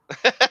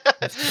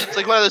 It's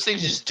like one of those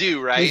things you just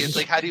do, right? It's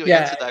like, how do you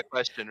answer that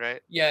question,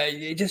 right? Yeah,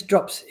 it just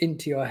drops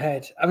into your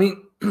head. I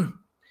mean,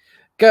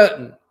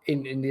 Girton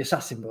in the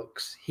Assassin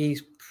books,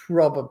 he's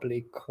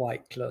probably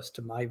quite close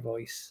to my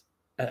voice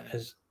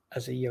as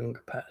a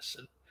younger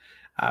person.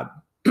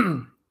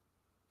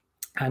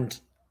 And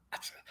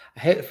I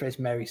hate the phrase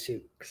Mary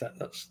Sue, because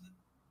that's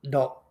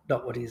not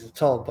what he is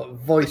at all, but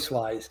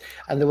voice-wise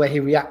and the way he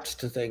reacts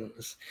to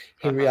things,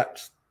 he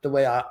reacts the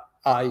way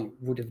I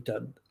would have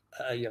done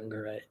at a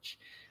younger age.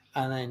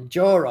 And then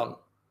Joron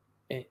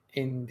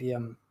in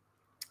the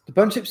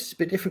Bone Ships is a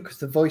bit different, because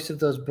the voice of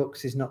those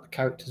books is not the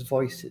character's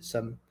voice.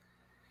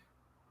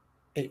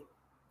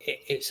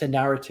 It's a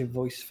narrative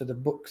voice for the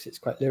books. It's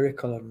quite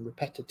lyrical and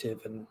repetitive,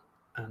 and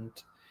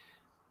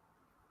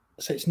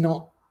so it's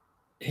not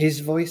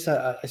his voice.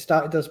 I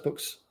started those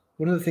books.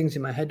 One of the things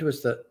in my head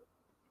was that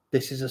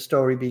this is a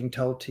story being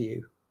told to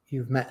you.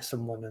 You've met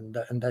someone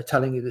and they're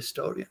telling you this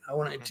story. I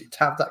wanted to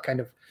have that kind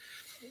of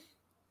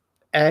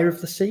air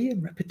of the sea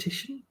and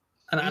repetition.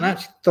 And I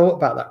actually thought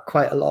about that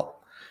quite a lot,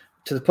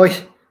 to the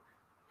point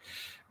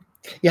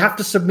you have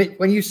to submit.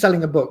 When you're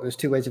selling a book, there's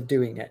two ways of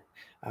doing it.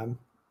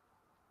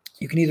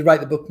 You can either write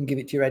the book and give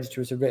it to your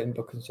editor as a written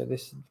book and say,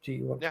 do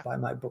you want to buy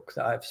my book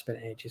that I've spent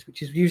ages,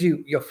 which is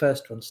usually your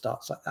first one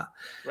starts like that.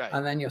 Right.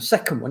 And then your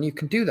second one, you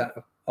can do that,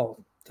 or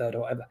third or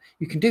whatever.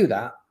 You can do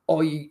that,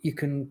 or you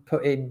can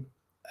put in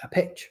a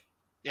pitch,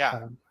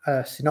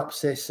 a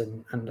synopsis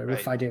and a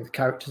rough idea of the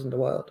characters in the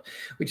world,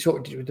 which is what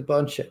we did with the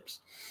Bone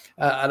Ships.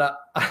 And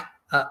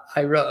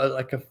I wrote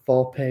like a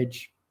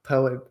 4-page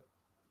poem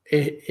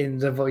in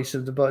the voice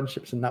of the Bone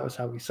Ships, and that was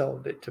how we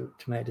sold it to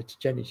my editor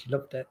Jenny. She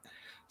loved it.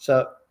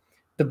 So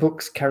the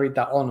books carried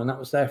that on, and that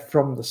was there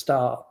from the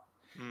start.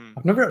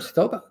 I've never actually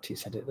thought about it until you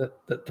said it,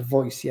 that the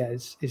voice,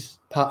 is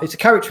part. It's a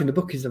character in the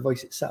book, is the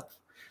voice itself.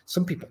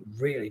 Some people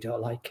really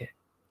don't like it,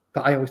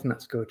 but I always think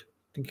that's good.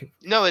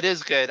 No, it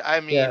is good. I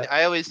mean,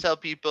 I always tell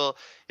people,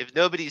 if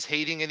nobody's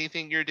hating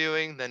anything you're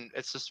doing, then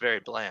it's just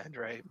very bland,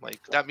 right? Like,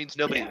 that means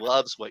nobody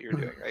loves what you're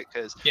doing, right?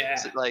 Because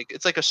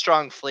it's like a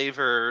strong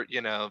flavor,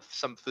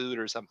 some food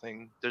or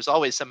something. There's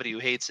always somebody who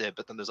hates it,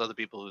 but then there's other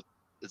people who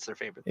it's their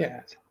favorite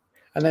thing.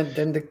 And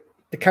then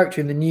the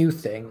character in the new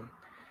thing,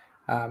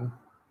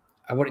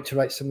 I wanted to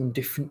write someone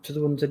different to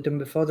the ones I'd done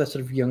before. They're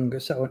sort of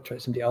younger, so I wanted to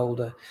write somebody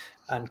older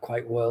and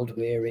quite world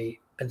weary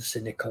and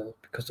cynical,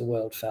 because the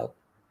world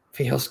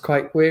feels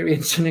quite weary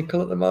and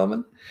cynical at the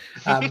moment.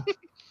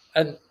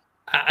 And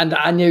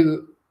I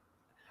knew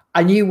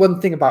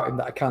one thing about him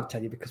that I can't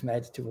tell you, because my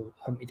editor will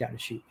hunt me down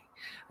and shoot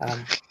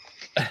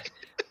me.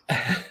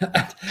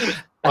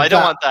 I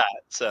don't want that.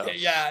 So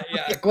yeah.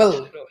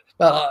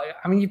 Well,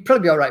 I mean, you'd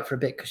probably be all right for a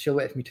bit, because she'll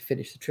wait for me to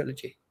finish the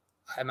trilogy,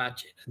 I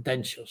imagine, and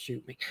then she'll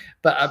shoot me.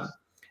 But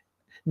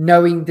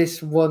knowing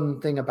this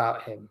one thing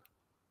about him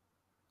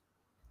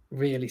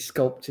really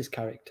sculpts his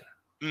character,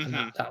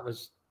 and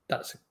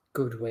that's a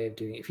good way of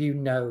doing it. If you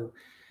know,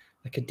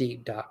 like, a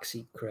deep dark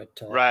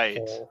secret,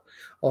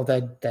 or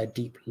their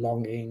deep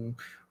longing,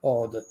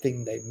 or the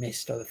thing they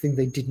missed, or the thing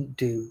they didn't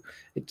do,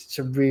 it's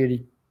a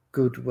really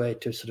good way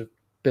to sort of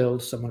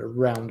build someone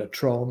around a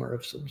trauma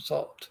of some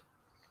sort.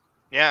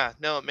 Yeah,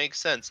 no, it makes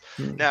sense.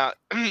 Now,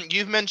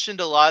 you've mentioned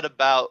a lot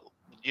about,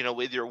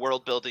 with your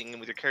world building and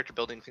with your character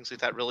building, things like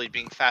that, really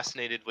being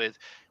fascinated with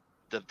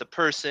the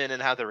person and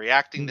how they're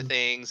reacting to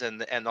things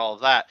and all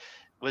of that.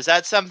 Was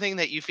that something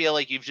that you feel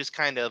like you've just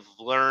kind of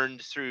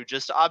learned through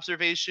just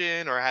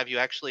observation, or have you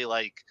actually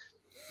like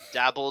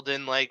dabbled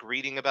in like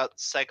reading about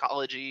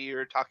psychology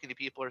or talking to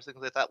people or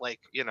things like that? Like,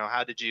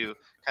 how did you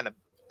kind of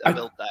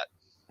build that?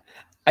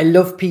 I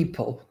love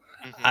people.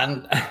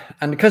 And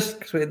because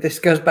this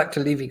goes back to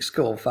leaving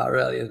school far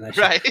earlier than I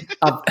should.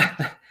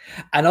 Right.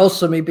 And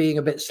also me being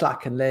a bit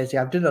slack and lazy.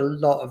 I've done a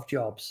lot of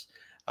jobs.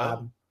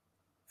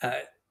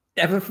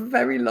 Never for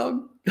very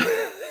long.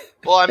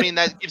 Well, I mean,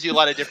 that gives you a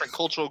lot of different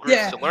cultural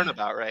groups to learn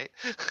about, right?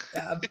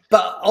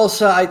 But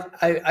also,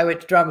 I went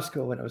to drama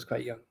school when I was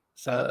quite young.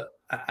 So,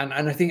 and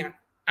I think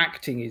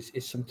acting is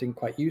something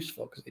quite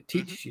useful, because it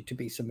teaches you to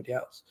be somebody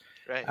else.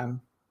 Right.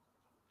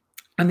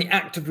 And the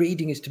act of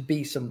reading is to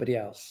be somebody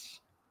else.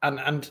 And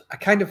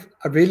I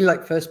really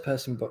like first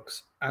person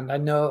books, and I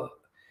know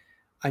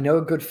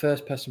a good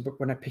first person book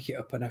when I pick it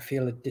up and I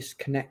feel a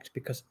disconnect,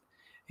 because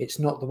It's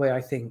not the way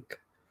I think.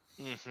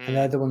 And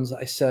they're the ones that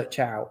I search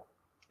out.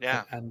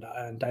 Yeah. And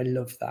I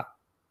love that.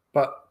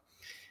 But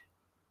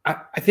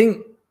I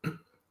think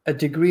a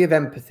degree of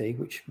empathy,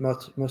 which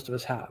most of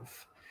us have,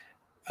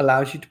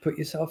 allows you to put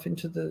yourself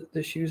into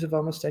the shoes of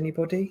almost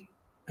anybody.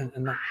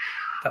 And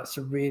that's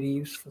a really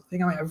useful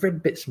thing. I mean, I've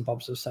read bits and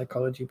bobs of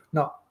psychology, but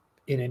not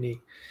in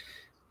any.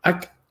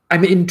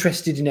 I'm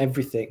interested in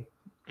everything.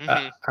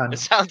 And it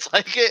sounds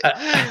like it.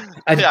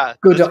 And Yeah,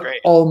 good that's at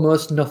great.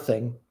 almost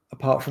nothing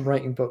apart from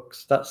writing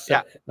books. That's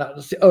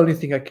the only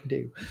thing I can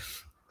do.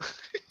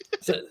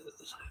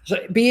 So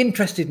be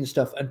interested in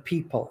stuff and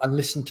people and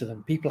listen to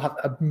them. People have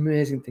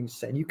amazing things to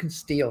say, and you can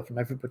steal from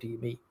everybody you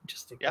meet.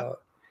 Just think, oh,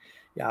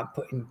 yeah,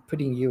 I'm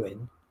putting you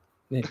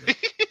in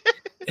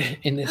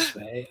this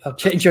way. I'll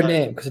change your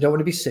name because I don't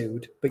want to be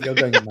sued, but you're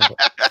going in my book.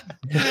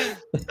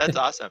 That's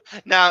awesome.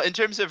 Now, in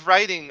terms of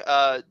writing,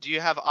 do you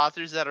have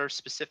authors that are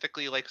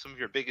specifically like some of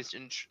your biggest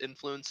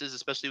influences,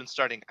 especially when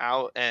starting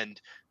out?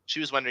 And she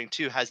was wondering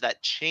too, has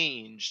that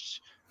changed,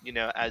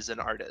 as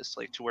an artist,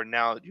 like to where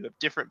now you have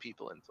different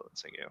people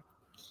influencing you?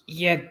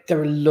 Yeah,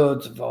 there are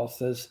loads of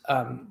authors.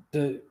 I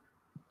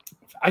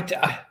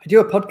do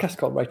a podcast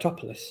called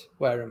Writopolis,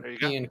 where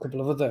me and a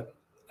couple of other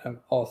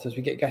authors,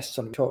 we get guests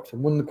on and talk to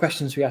them. One of the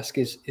questions we ask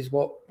is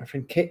what my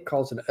friend Kit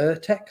calls an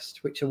text,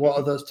 which are what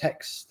are those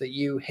texts that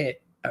you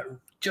hit at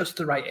just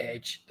the right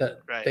age that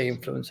they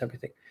influence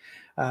everything.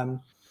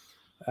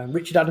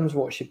 Richard Adams'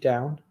 Watership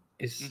Down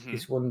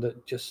is one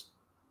that just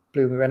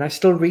blew me away, and I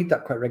still read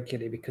that quite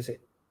regularly because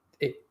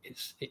it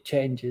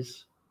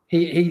changes.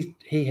 He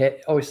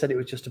always said it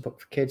was just a book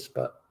for kids,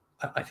 but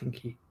I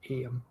think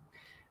he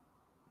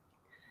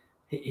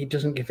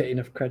doesn't give it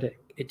enough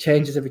credit. It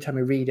changes every time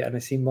I read it, and I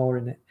see more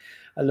in it.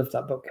 I love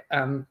that book.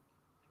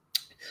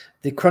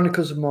 The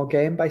Chronicles of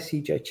Morgaine by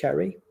C.J.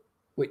 Cherryh,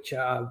 which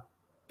are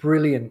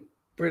brilliant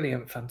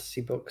fantasy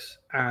books,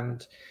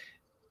 and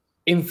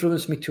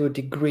influenced me to a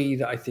degree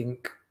that I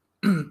think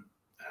you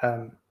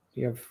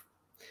have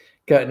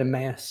Gertrude and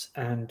Mayus,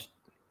 and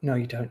no,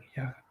 you don't.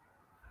 Yeah.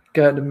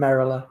 Gertrude and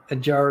Merrila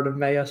and Jared and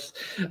Mayus.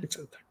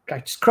 I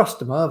just crossed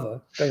them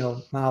over. Going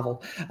on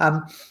Marvel.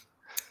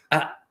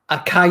 A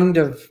kind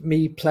of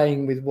me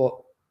playing with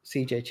what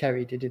C.J.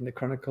 Cherryh did in the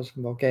Chronicles of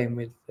Morgaine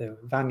with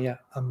Vanya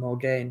and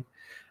Morgaine.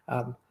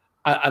 And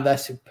they're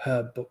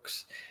superb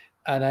books.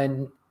 And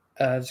then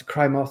there's a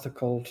crime author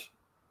called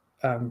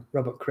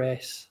Robert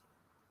Grace,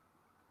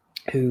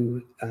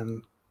 who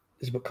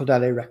there's a book called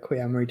LA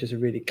Requiem, where he does a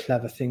really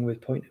clever thing with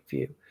point of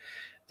view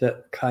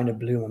that kind of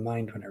blew my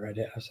mind when I read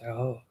it. I was like,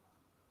 oh,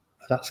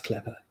 that's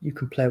clever. You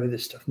can play with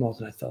this stuff more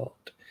than I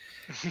thought.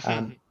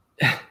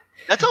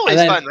 That's always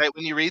fun, right?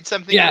 When you read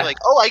something, you're like,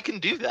 oh, I can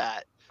do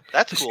that.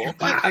 That's cool.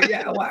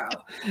 Wow.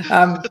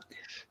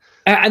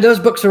 And those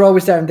books are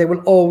always there, and they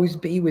will always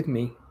be with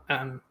me.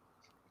 And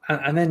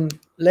then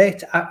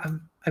later,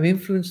 I'm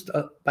influenced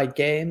by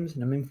games,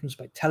 and I'm influenced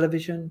by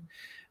television,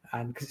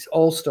 and because it's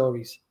all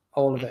stories,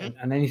 all of it,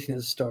 and anything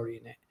that's a story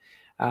in it.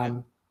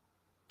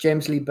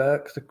 James Lee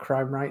Burke, the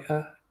crime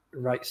writer,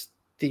 writes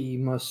the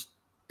most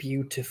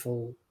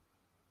beautiful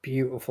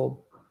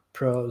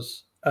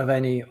prose of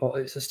any.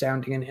 It's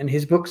astounding, and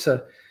his books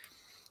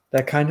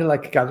they're kind of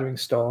like a gathering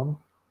storm,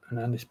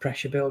 and this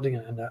pressure building,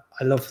 and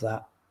I love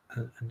that,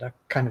 and I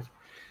kind of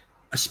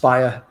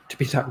aspire to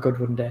be that good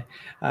one day.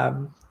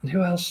 And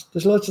who else?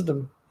 There's loads of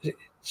them.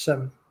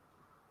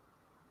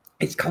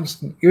 It's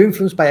constant. You're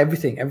influenced by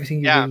everything you read.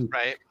 Yeah,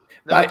 right.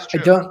 No,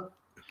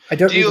 I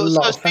don't read a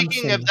lot of fantasy.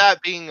 Speaking of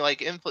that being like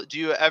do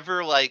you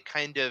ever like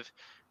kind of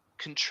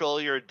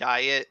control your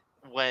diet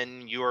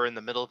when you're in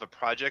the middle of a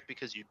project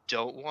because you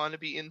don't want to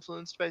be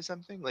influenced by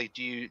something? Like,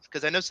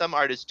 because I know some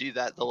artists do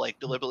that. They'll like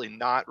deliberately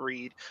not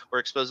read or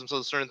expose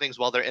themselves to certain things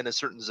while they're in a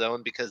certain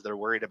zone because they're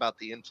worried about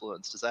the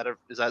influence. Is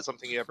that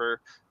something you ever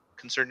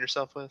concern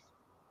yourself with?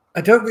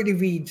 I don't really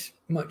read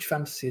much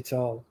fantasy at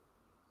all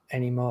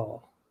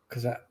anymore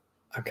because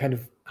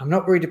I'm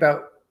not worried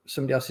about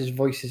somebody else's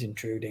voices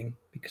intruding,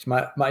 because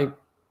my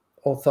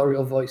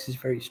authorial voice is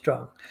very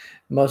strong,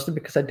 mostly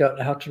because I don't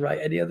know how to write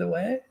any other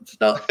way.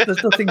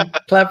 There's nothing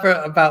clever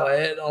about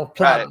it or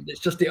planned. Right.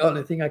 It's just the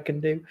only thing I can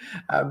do.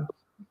 But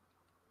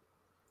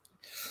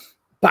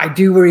I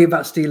do worry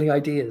about stealing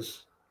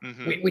ideas,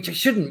 which I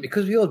shouldn't,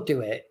 because we all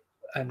do it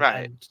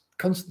and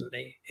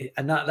constantly.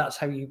 And that's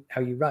how you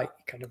write.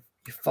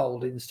 You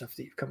fold in stuff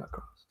that you've come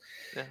across.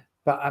 Yeah.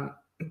 But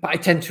I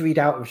tend to read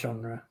out of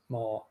genre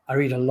more. I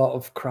read a lot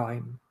of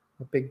crime,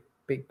 a big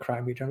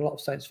crime reader, and a lot of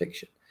science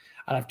fiction.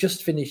 And I've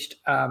just finished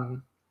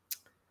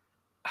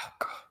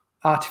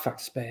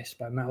Artifact Space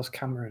by Miles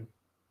Cameron.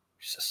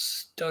 It's a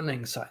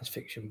stunning science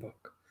fiction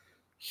book.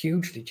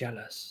 Hugely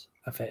jealous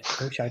of it.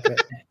 I wish I'd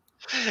written it.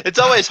 It's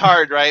always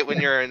hard, right,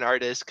 when you're an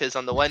artist, because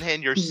on the one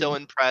hand, you're so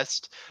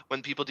impressed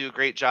when people do a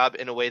great job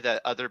in a way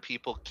that other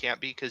people can't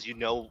be, because you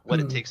know what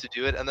it takes to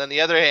do it. And then the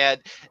other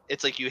hand,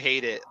 it's like you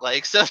hate it.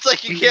 Like, so it's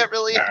like you can't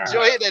really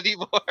enjoy it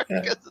anymore.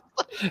 Yeah.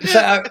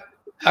 So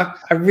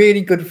I'm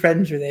really good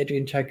friends with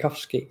Adrian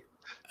Tchaikovsky,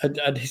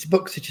 and his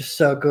books are just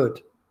so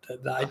good.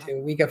 that I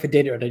do. We go for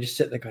dinner and I just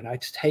sit there going, I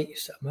just hate you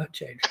so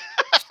much,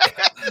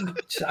 Adrian.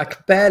 I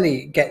can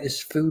barely get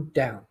this food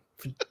down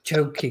for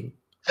joking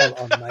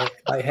on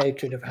my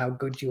hatred of how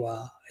good you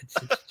are.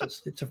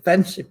 It's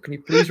offensive. Can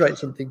you please write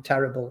something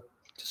terrible?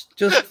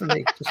 Just for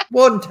me. Just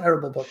one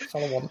terrible book. That's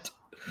all I want.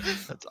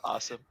 That's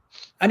awesome.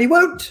 And he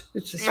won't.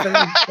 It's just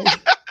very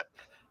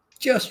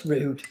just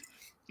rude.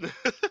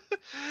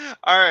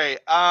 All right.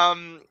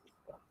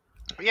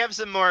 We have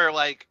some more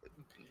like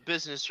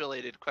business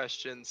related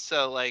questions.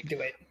 So like, Do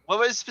it. what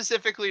was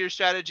specifically your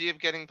strategy of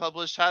getting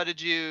published? How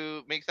did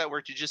you make that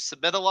work? Did you just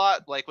submit a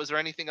lot? Like, was there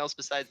anything else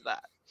besides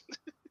that?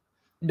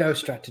 No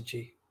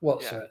strategy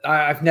whatsoever.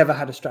 Yeah. I've never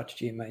had a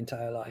strategy in my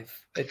entire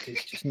life.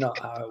 It's just not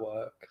how I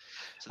work.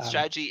 So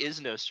strategy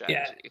is no strategy.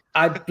 Yeah,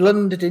 I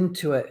blundered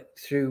into it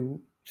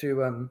through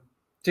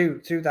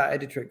that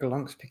editor at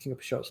Galunks picking up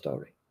a short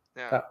story.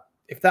 Yeah. But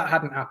if that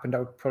hadn't happened, I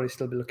would probably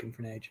still be looking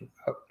for an agent.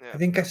 I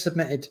think I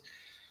submitted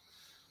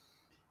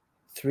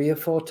 3 or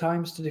 4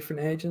 times to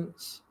different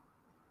agents.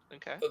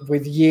 Okay.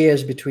 With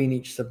years between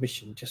each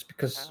submission, just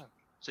because. Oh.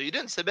 So you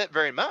didn't submit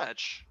very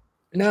much.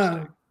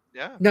 No.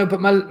 Yeah. No, but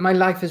my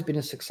life has been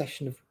a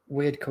succession of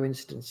weird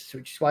coincidences,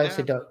 which is why I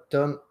say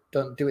don't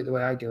do it the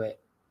way I do it.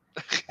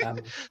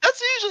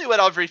 That's usually what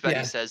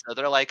everybody says, though.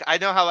 They're like, I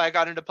know how I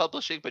got into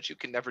publishing, but you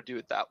can never do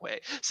it that way.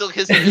 So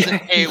because there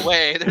isn't a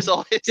way, there's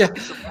always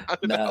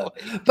no.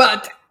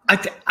 But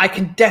I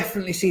can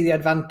definitely see the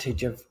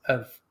advantage of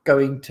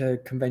going to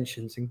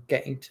conventions and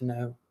getting to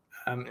know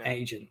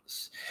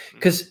agents,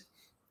 because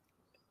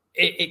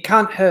it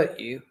can't hurt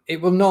you. It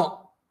will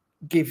not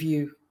give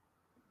you.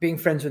 Being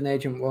friends with an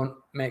agent won't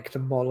make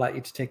them more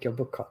likely to take your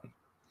book on.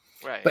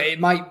 Right. But it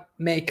might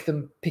make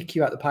them pick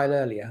you out the pile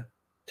earlier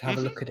to have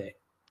a look at it.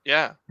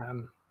 Yeah.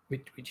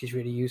 Which is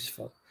really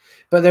useful.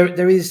 But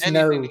there is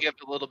anything to give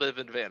a little bit of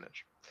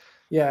advantage.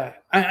 Yeah.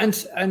 And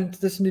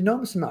there's an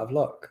enormous amount of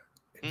luck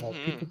involved.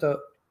 People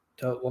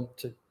don't want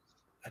to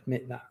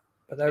admit that.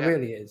 But there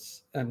really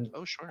is. And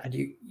sure. And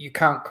you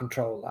can't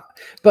control that.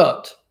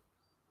 But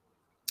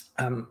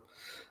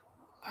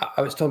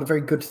I was told a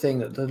very good thing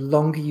that the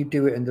longer you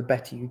do it and the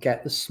better you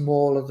get, the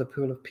smaller the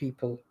pool of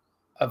people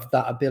of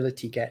that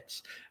ability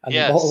gets, and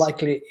the more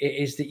likely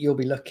it is that you'll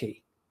be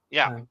lucky.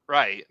 Yeah,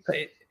 right.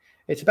 But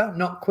it's about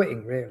not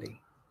quitting,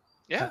 really.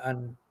 Yeah.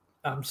 And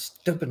I'm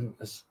stubborn.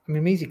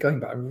 I'm easy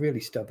going, but I'm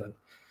really stubborn.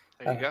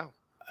 There you go.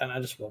 And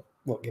I just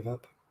won't give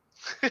up.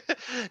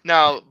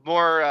 Now,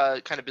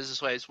 more kind of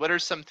business wise, what are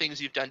some things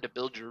you've done to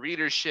build your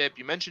readership?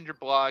 You mentioned your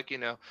blog.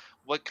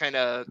 What kind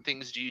of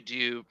things do you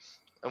do?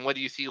 And what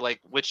do you feel like,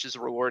 which is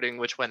rewarding,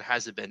 which one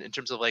hasn't been, in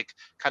terms of like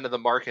kind of the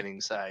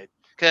marketing side?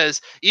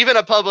 Because even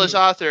a published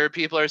author,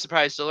 people are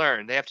surprised to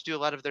learn they have to do a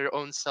lot of their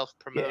own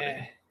self-promoting.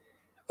 Yeah.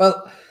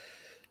 Well,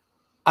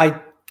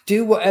 I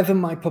do whatever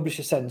my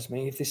publisher sends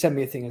me. If they send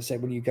me a thing and say,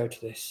 will you go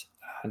to this?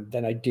 And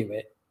then I do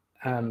it.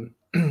 I'm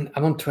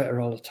on Twitter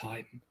all the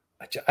time.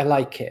 I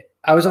like it.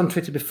 I was on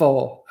Twitter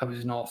before I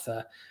was an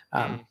author.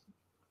 And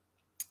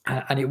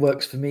it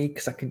works for me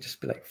because I can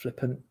just be like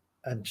flippant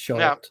and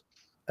short. Yeah.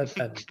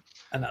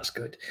 And that's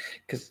good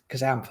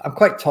because I'm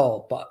quite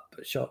tall, but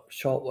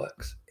short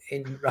works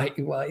in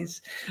writing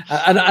wise.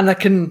 And I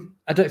don't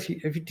know if you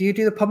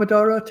do the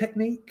Pomodoro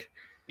technique?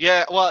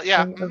 Yeah, well,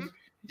 yeah.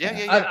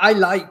 Yeah. I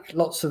like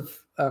lots of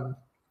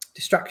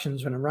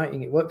distractions when I'm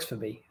writing. It works for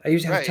me. I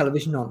usually have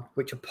television on,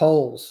 which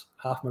appalls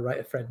half my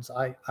writer friends.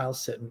 I'll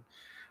sit and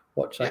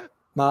watch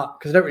Mark,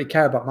 because I don't really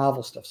care about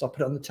Marvel stuff, so I'll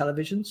put it on the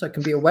television so I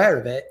can be aware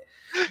of it.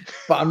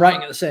 But I'm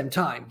writing at the same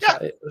time. Yeah,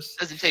 so it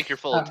doesn't take your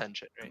full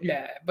attention. Right?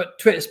 Yeah, but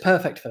Twitter's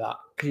perfect for that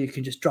because you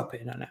can just drop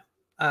it in and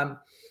out.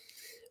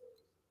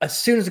 As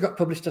soon as I got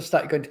published, I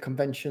started going to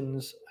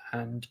conventions,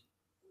 and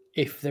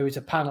if there is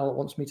a panel that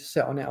wants me to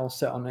sit on it, I'll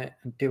sit on it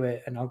and do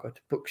it, and I'll go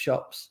to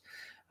bookshops.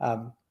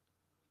 I've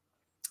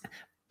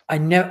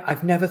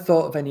never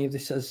thought of any of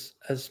this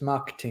as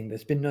marketing.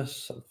 There's been no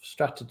sort of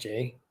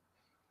strategy.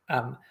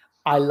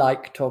 I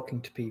like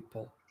talking to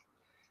people,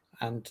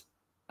 and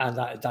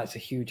that's a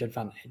huge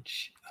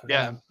advantage.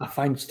 Yeah, I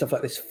find stuff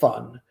like this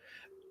fun.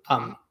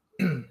 I'm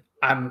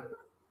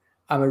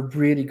a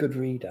really good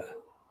reader.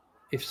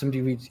 If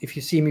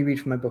you see me read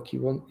from my book,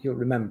 you'll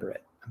remember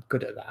it. I'm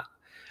good at that,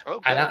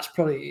 and that's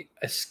probably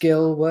a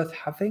skill worth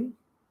having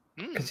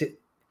because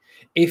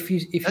if you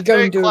go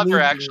very and do clever, a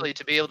reading, actually,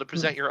 to be able to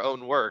present your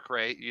own work,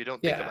 right? You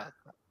don't think about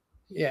that.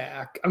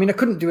 Yeah, I mean, I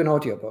couldn't do an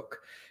audiobook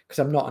because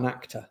I'm not an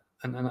actor,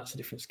 and that's a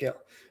different skill.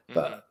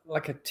 But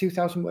like a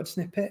 2,000 word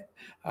snippet,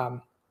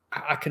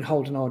 I can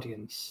hold an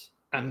audience,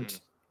 and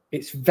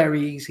it's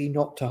very easy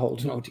not to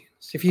hold an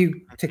audience. If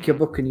you take your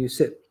book and you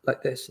sit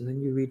like this, and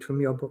then you read from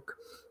your book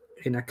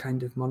in a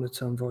kind of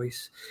monotone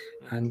voice,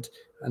 and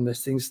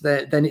there's things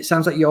there, then it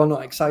sounds like you're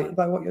not excited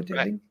by what you're doing.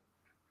 Right.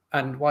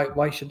 And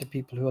why should the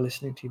people who are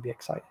listening to you be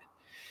excited?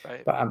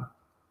 Right. But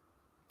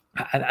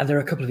and there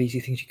are a couple of easy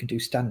things you can do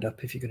stand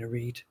up if you're going to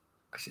read,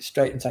 because it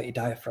straightens out your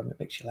diaphragm, it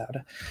makes you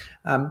louder.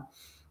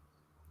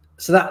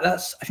 So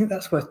I think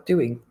that's worth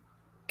doing,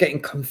 getting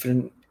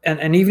confident.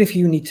 And even if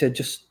you need to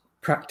just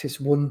practice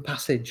one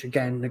passage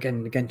again and again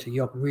and again till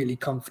you're really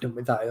confident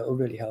with that, it'll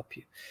really help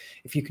you.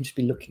 If you can just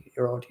be looking at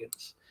your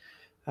audience.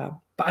 But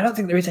I don't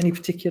think there is any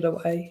particular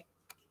way.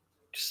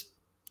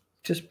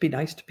 Just be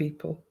nice to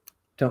people.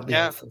 Don't be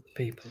hateful to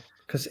people.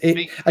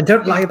 And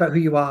don't lie about who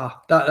you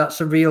are.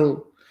 That's a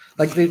real,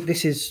 like,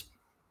 this is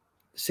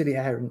silly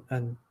hair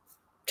and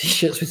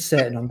t-shirts with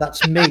Satan on.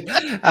 That's me.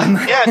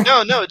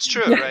 No, it's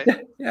true, right?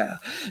 Yeah.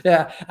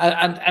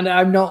 And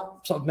I'm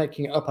not sort of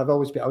making it up. I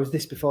was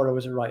this before I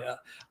was a writer.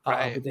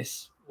 Right. I'll be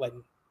this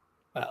when,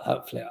 well,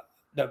 hopefully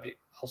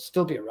I'll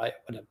still be a writer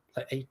when I'm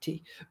like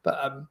 80.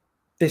 But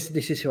this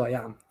is who I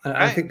am. And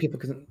I think people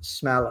can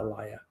smell a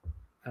liar.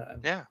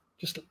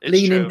 Just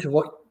lean into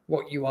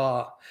what you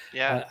are.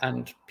 Yeah.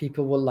 And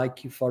people will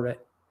like you for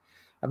it.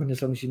 I mean,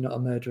 as long as you're not a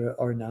murderer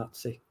or a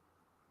Nazi.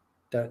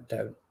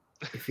 Don't.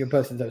 If you're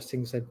both of those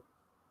things, then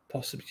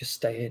possibly just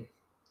stay in.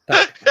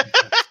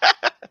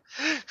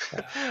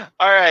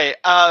 All right.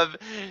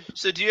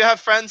 So do you have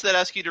friends that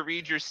ask you to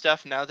read your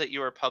stuff now that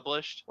you are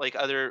published? Like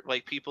other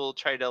people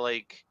try to,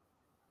 like,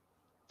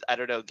 I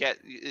don't know,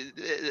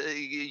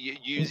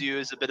 use you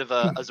as a bit of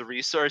as a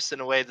resource in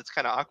a way that's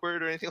kind of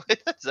awkward or anything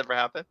like that? Does that ever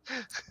happen?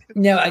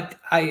 No,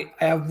 I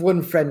have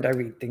one friend I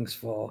read things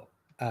for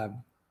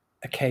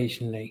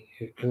occasionally,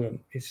 who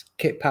is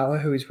Kit Power,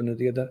 who is one of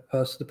the other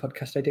hosts of the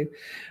podcast I do.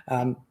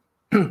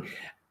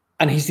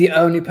 And he's the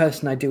only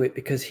person I do it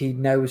because he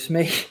knows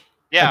me.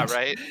 Yeah,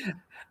 right.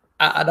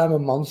 And I'm a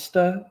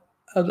monster.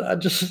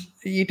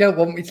 You don't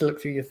want me to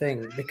look through your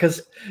thing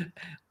because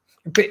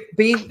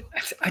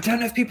I don't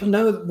know if people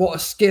know what a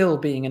skill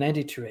being an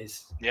editor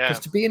is. Yeah.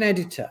 Because to be an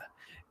editor,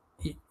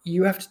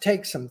 you have to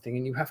take something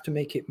and you have to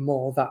make it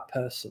more that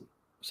person.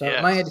 So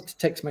my editor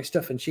takes my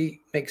stuff and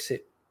she makes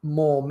it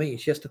more me.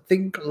 She has to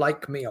think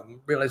like me and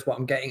realize what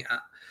I'm getting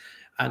at.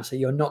 And so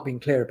you're not being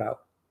clear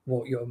about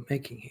what you're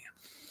making here.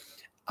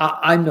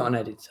 I'm not an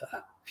editor.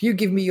 If you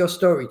give me your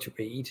story to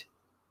read,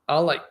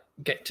 I'll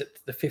get to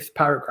the 5th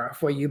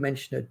paragraph where you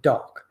mention a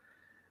dog.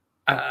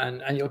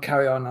 And you'll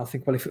carry on. I'll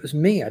think, well, if it was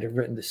me, I'd have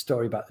written this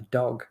story about the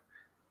dog.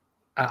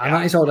 And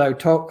that is all I would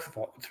talk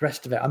for. The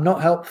rest of it, I'm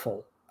not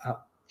helpful.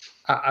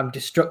 I'm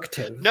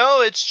destructive.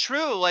 No, it's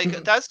true.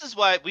 Like, that's just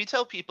why we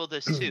tell people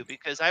this too,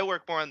 because I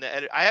work more on the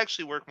edit. I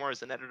actually work more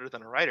as an editor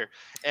than a writer.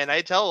 And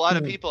I tell a lot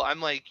of people, I'm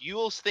like, you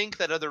will think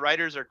that other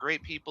writers are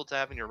great people to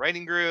have in your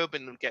writing group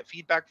and get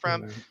feedback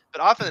from.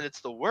 But often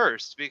it's the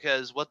worst,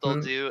 because what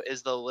they'll do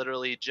is they'll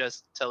literally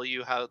just tell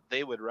you how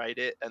they would write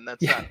it. And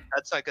that's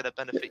not going to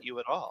benefit you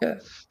at all.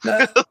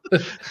 No.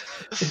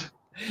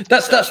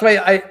 That's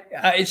why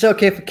it's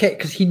okay for Kit,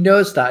 because he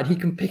knows that and he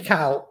can pick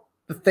out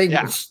the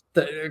things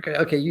that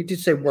okay, you did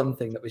say one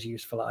thing that was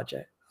useful,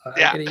 RJ.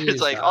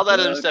 It's like all that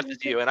other stuff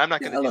is you, and I'm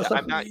not going to do that.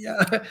 I'm not.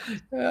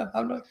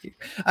 I'm not you.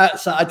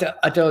 So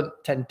I don't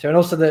tend to, and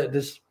also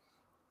there's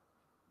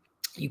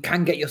you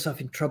can get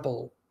yourself in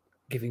trouble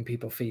giving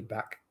people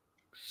feedback.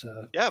 So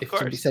of if course,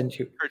 somebody sends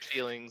you hurt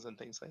feelings and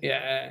things like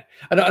that.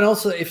 And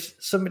also if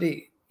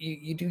somebody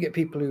you do get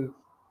people who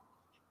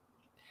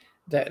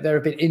there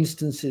have been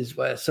instances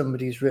where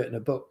somebody's written a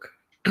book.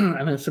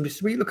 And then somebody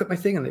says, "Well, you look at my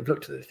thing," and they've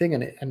looked at the thing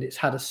and it's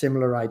had a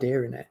similar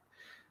idea in it.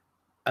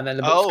 And then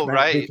the book's come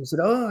out, people said,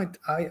 "Oh,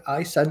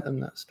 I sent them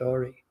that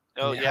story."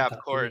 Oh yeah, of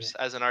course.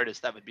 As an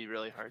artist, that would be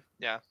really hard.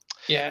 Yeah.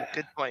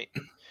 Good point.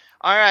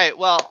 All right.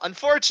 Well,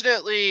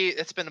 unfortunately,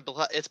 it's been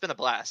a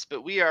blast,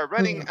 but we are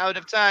running out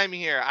of time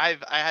here. I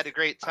had a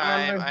great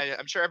time.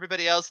 I'm sure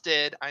everybody else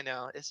did. I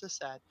know, it's just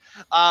sad.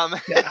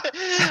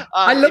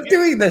 I love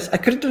doing this. I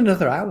could have done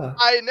another hour.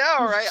 I know,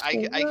 right?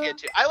 I get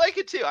too. I like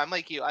it too. I'm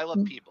like you. I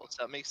love people,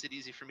 so it makes it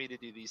easy for me to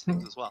do these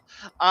things as well.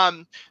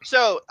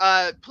 So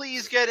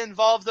please get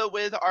involved though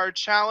with our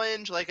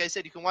challenge. Like I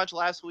said, you can watch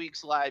last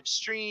week's live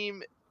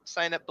stream.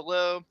 Sign up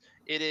below.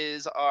 It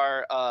is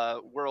our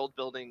world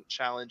building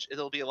challenge.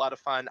 It'll be a lot of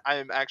fun.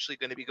 I'm actually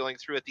going to be going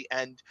through at the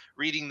end,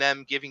 reading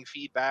them, giving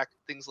feedback,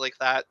 things like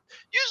that.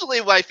 Usually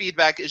my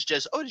feedback is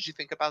just, oh, did you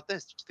think about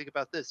this? Did you think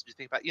about this? Did you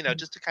think about,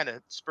 just to kind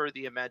of spur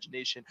the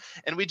imagination.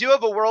 And we do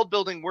have a world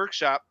building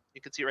workshop. You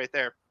can see right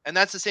there. And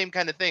that's the same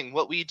kind of thing.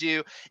 What we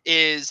do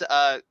is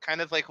kind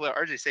of like what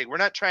RJ's saying. We're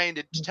not trying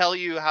to tell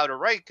you how to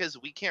write, because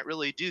we can't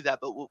really do that.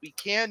 But what we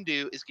can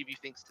do is give you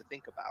things to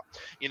think about.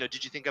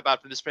 Did you think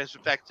about from this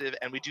perspective?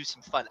 And we do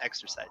some fun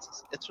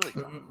exercises. It's really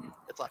fun.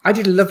 It's a lot of fun. I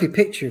did a lovely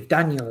picture of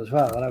Daniel as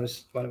well while I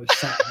was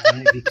sat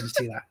there. If you can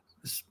see that.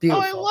 It's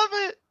beautiful. Oh, I love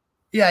it.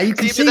 Yeah, you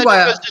can see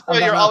why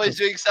you're always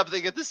doing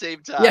something at the same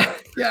time.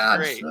 Yeah,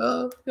 great.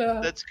 Yeah.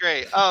 That's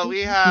great. Oh,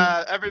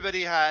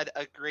 everybody had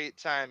a great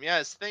time.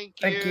 Yes,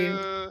 thank you. Thank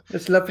you.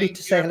 It's lovely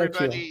to say hello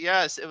to you.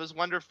 Yes, it was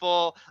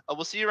wonderful.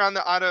 We'll see you around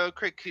the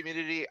AutoCrit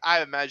community.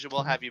 I imagine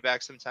we'll have you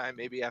back sometime,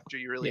 maybe after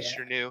you release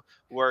your new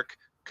work,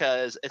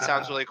 because it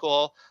sounds really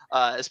cool.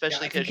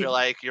 Especially because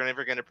you're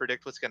never going to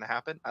predict what's going to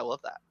happen. I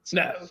love that. So.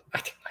 No, I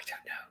don't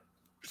know.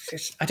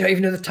 I don't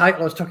even know the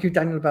title. I was talking to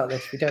Daniel about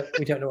this. We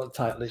don't know what the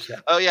title is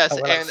yet. Oh yes,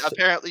 and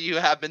apparently you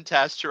have been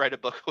tasked to write a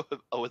book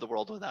with a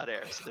world without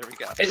air. So there we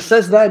go. It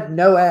says there,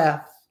 no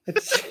air.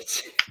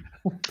 It's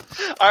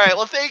All right.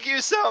 Well, thank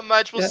you so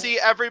much. We'll Yeah. see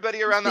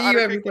everybody around the See you,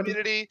 AutoCrit everybody.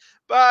 community.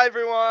 Bye,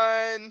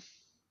 everyone.